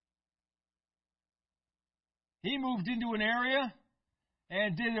 He moved into an area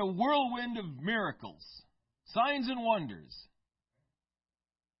and did a whirlwind of miracles, signs and wonders,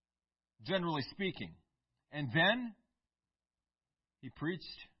 generally speaking. And then He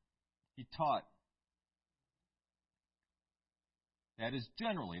preached, He taught. That is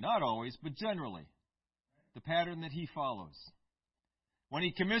generally, not always, but generally, the pattern that He follows. When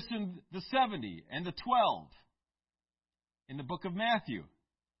He commissioned the 70 and the 12 in the book of Matthew,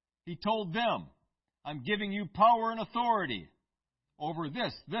 He told them, I'm giving you power and authority over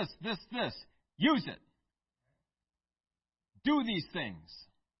this. Use it. Do these things.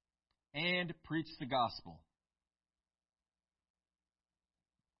 And preach the gospel.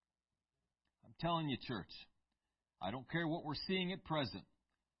 I'm telling you, church, I don't care what we're seeing at present.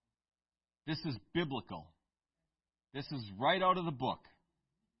 This is biblical. This is right out of the book.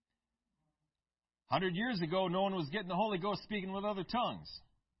 100 years ago, no one was getting the Holy Ghost speaking with other tongues.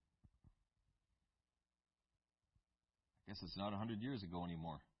 I guess it's not 100 years ago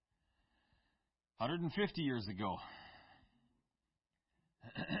anymore. 150 years ago.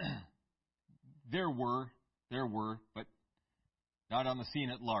 There were, but not on the scene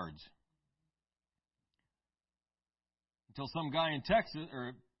at large. Until some guy in Texas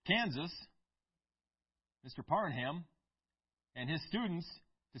or Kansas, Mr. Parnham, and his students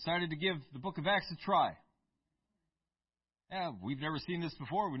decided to give the book of Acts a try. Yeah, we've never seen this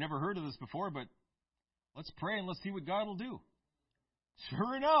before. We've never heard of this before, but let's pray and let's see what God will do.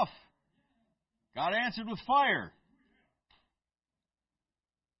 Sure enough, God answered with fire.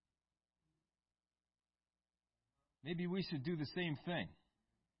 Maybe we should do the same thing.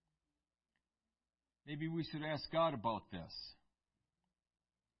 Maybe we should ask God about this.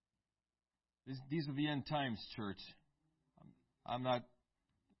 These are the end times, church. I'm not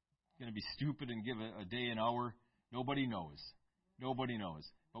going to be stupid and give a day, an hour. Nobody knows. Nobody knows.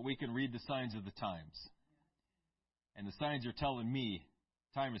 But we can read the signs of the times. And the signs are telling me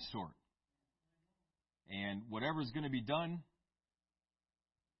time is short. And whatever's going to be done,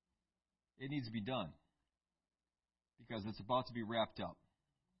 it needs to be done. Because it's about to be wrapped up.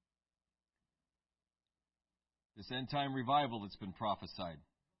 This end-time revival that's been prophesied,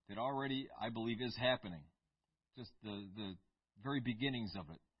 that already, I believe, is happening. Just the very beginnings of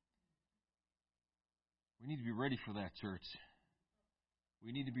it. We need to be ready for that, church.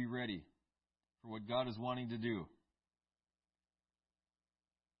 We need to be ready for what God is wanting to do.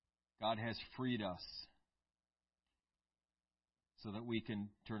 God has freed us so that we can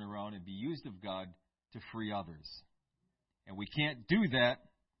turn around and be used of God to free others. And we can't do that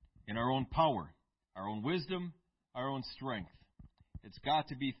in our own power, our own wisdom, our own strength. It's got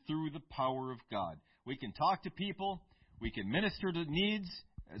to be through the power of God. We can talk to people. We can minister to needs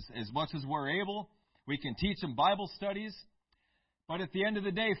as much as we're able. We can teach them Bible studies. But at the end of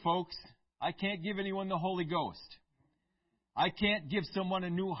the day, folks, I can't give anyone the Holy Ghost. I can't give someone a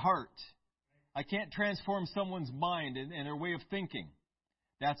new heart. I can't transform someone's mind and their way of thinking.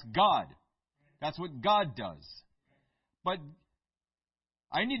 That's God. That's what God does. But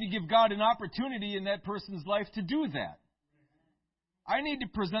I need to give God an opportunity in that person's life to do that. I need to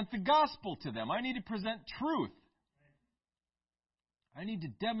present the gospel to them. I need to present truth. I need to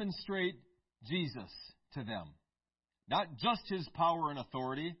demonstrate Jesus to them. Not just His power and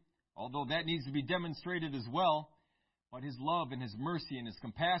authority, although that needs to be demonstrated as well, but His love and His mercy and His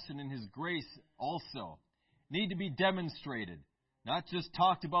compassion and His grace also need to be demonstrated, not just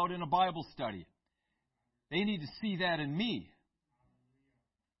talked about in a Bible study. They need to see that in me.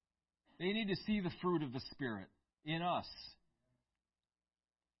 They need to see the fruit of the Spirit in us.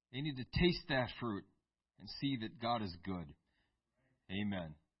 They need to taste that fruit and see that God is good.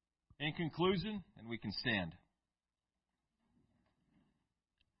 Amen. In conclusion, and we can stand.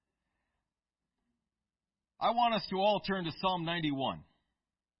 I want us to all turn to Psalm 91.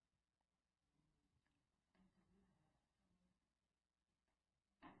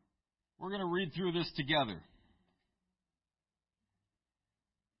 We're going to read through this together.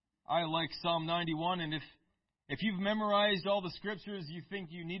 I like Psalm 91, and if you've memorized all the scriptures you think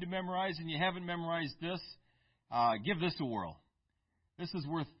you need to memorize and you haven't memorized this, give this a whirl. This is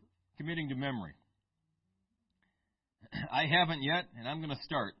worth committing to memory. I haven't yet, and I'm going to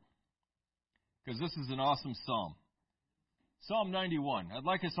start, because this is an awesome psalm. Psalm 91. I'd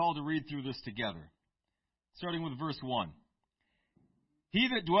like us all to read through this together, starting with verse 1. He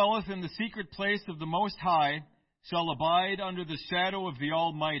that dwelleth in the secret place of the Most High shall abide under the shadow of the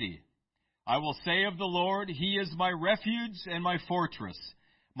Almighty. I will say of the Lord, He is my refuge and my fortress,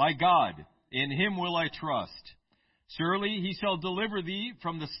 my God, in Him will I trust. Surely He shall deliver thee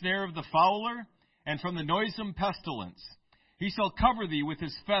from the snare of the fowler and from the noisome pestilence. He shall cover thee with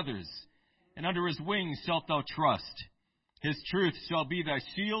His feathers, and under His wings shalt thou trust. His truth shall be thy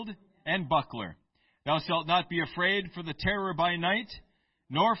shield and buckler. Thou shalt not be afraid for the terror by night,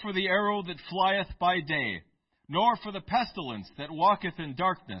 nor for the arrow that flieth by day, nor for the pestilence that walketh in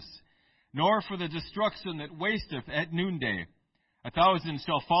darkness, nor for the destruction that wasteth at noonday. 1,000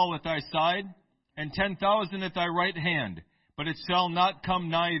 shall fall at thy side, and 10,000 at thy right hand, but it shall not come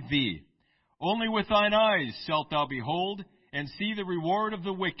nigh thee. Only with thine eyes shalt thou behold, and see the reward of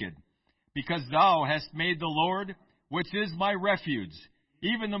the wicked, because thou hast made the Lord, which is my refuge,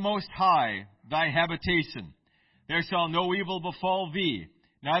 even the Most High, thy habitation. There shall no evil befall thee,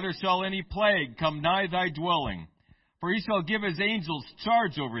 neither shall any plague come nigh thy dwelling. For He shall give His angels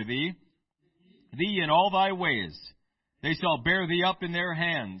charge over thee in all thy ways. They shall bear thee up in their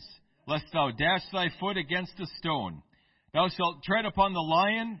hands, lest thou dash thy foot against a stone. Thou shalt tread upon the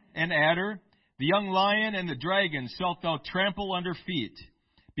lion and adder, the young lion and the dragon shalt thou trample under feet.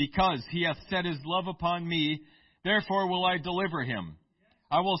 Because He hath set His love upon me, therefore will I deliver him.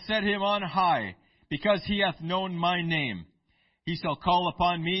 I will set him on high, because he hath known my name. He shall call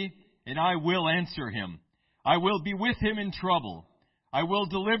upon me, and I will answer him. I will be with him in trouble. I will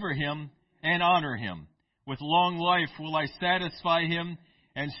deliver him and honor him. With long life will I satisfy him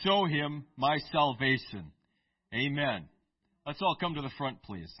and show him my salvation. Amen. Let's all come to the front,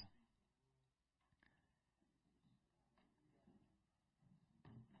 please.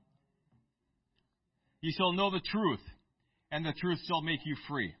 You shall know the truth, and the truth shall make you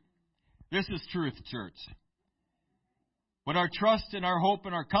free. This is truth, church. But our trust and our hope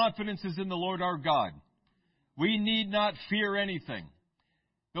and our confidence is in the Lord our God. We need not fear anything.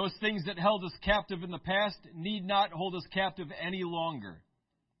 Those things that held us captive in the past need not hold us captive any longer.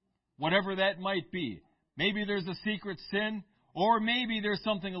 Whatever that might be. Maybe there's a secret sin, or maybe there's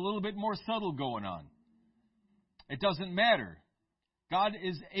something a little bit more subtle going on. It doesn't matter. God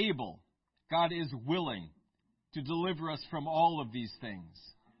is able. God is willing to deliver us from all of these things.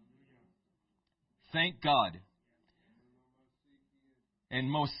 Thank God. And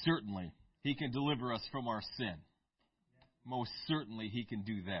most certainly, He can deliver us from our sin. Most certainly, He can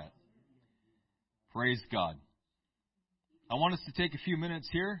do that. Praise God. I want us to take a few minutes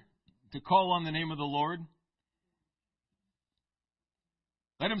here to call on the name of the Lord.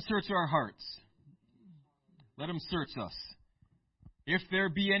 Let Him search our hearts. Let Him search us. If there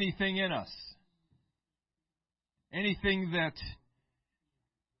be anything in us, anything that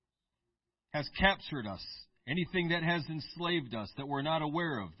has captured us, anything that has enslaved us that we're not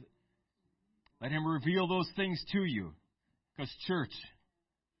aware of, let Him reveal those things to you. Because, church,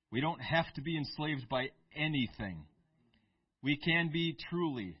 we don't have to be enslaved by anything. We can be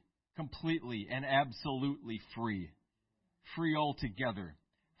truly, completely, and absolutely free. Free altogether.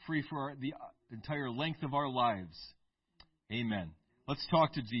 Free for the entire length of our lives. Amen. Let's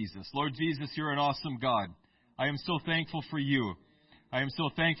talk to Jesus. Lord Jesus, You're an awesome God. I am so thankful for You. I am so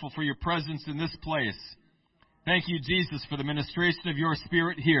thankful for Your presence in this place. Thank You, Jesus, for the ministration of Your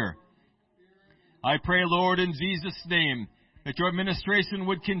Spirit here. I pray, Lord, in Jesus' name, that Your administration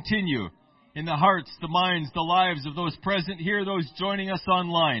would continue in the hearts, the minds, the lives of those present here, those joining us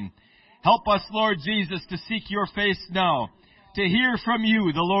online. Help us, Lord Jesus, to seek Your face now, to hear from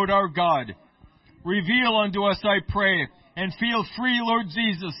You, the Lord our God. Reveal unto us, I pray, and feel free, Lord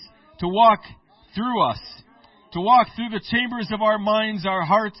Jesus, to walk through us, to walk through the chambers of our minds, our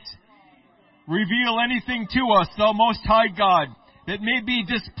hearts. Reveal anything to us, Thou Most High God, that may be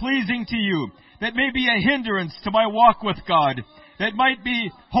displeasing to You, that may be a hindrance to my walk with God, that might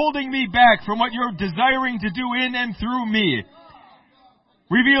be holding me back from what You're desiring to do in and through me.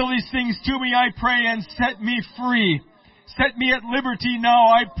 Reveal these things to me, I pray, and set me free. Set me at liberty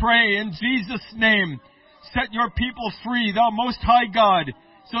now, I pray, in Jesus' name. Set Your people free, Thou Most High God,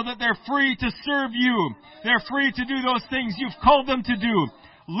 so that they're free to serve You. They're free to do those things You've called them to do.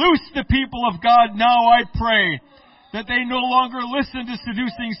 Loose the people of God now, I pray, that they no longer listen to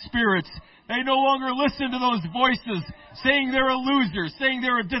seducing spirits. They no longer listen to those voices saying they're a loser, saying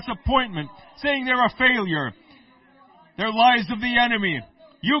they're a disappointment, saying they're a failure. They're lies of the enemy.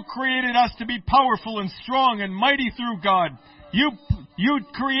 You created us to be powerful and strong and mighty through God. You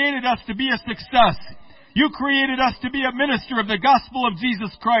created us to be a success. You created us to be a minister of the gospel of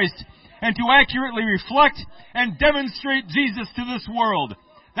Jesus Christ and to accurately reflect and demonstrate Jesus to this world.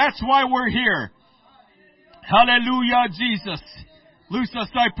 That's why we're here. Hallelujah, Jesus. Loose us,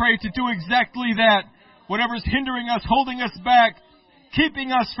 I pray, to do exactly that. Whatever's hindering us, holding us back,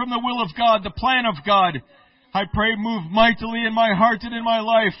 keeping us from the will of God, the plan of God. I pray, move mightily in my heart and in my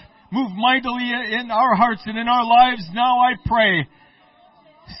life. Move mightily in our hearts and in our lives now, I pray.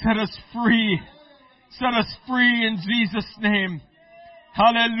 Set us free. Set us free in Jesus' name.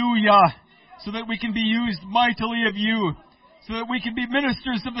 Hallelujah. So that we can be used mightily of You. So that we can be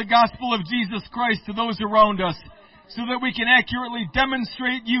ministers of the gospel of Jesus Christ to those around us. So that we can accurately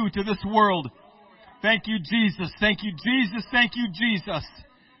demonstrate You to this world. Thank You, Jesus. Thank You, Jesus. Thank You, Jesus.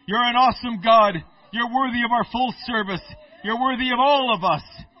 You're an awesome God. You're worthy of our full service. You're worthy of all of us.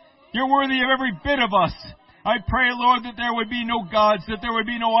 You're worthy of every bit of us. I pray, Lord, that there would be no gods, that there would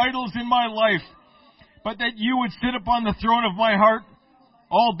be no idols in my life, but that You would sit upon the throne of my heart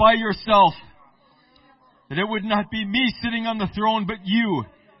all by Yourself. That it would not be me sitting on the throne, but You.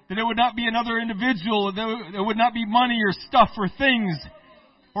 That it would not be another individual. That it would not be money or stuff or things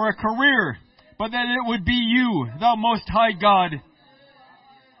or a career, but that it would be You, Thou Most High God.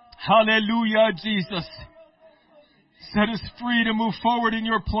 Hallelujah, Jesus. Set us free to move forward in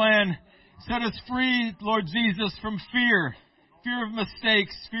Your plan. Set us free, Lord Jesus, from fear. Fear of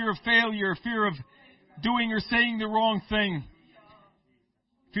mistakes, fear of failure, fear of doing or saying the wrong thing.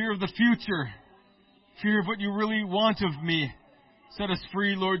 Fear of the future. Fear of what You really want of me. Set us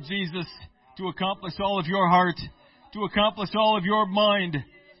free, Lord Jesus, to accomplish all of Your heart, to accomplish all of Your mind.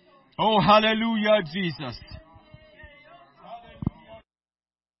 Oh, hallelujah, Jesus.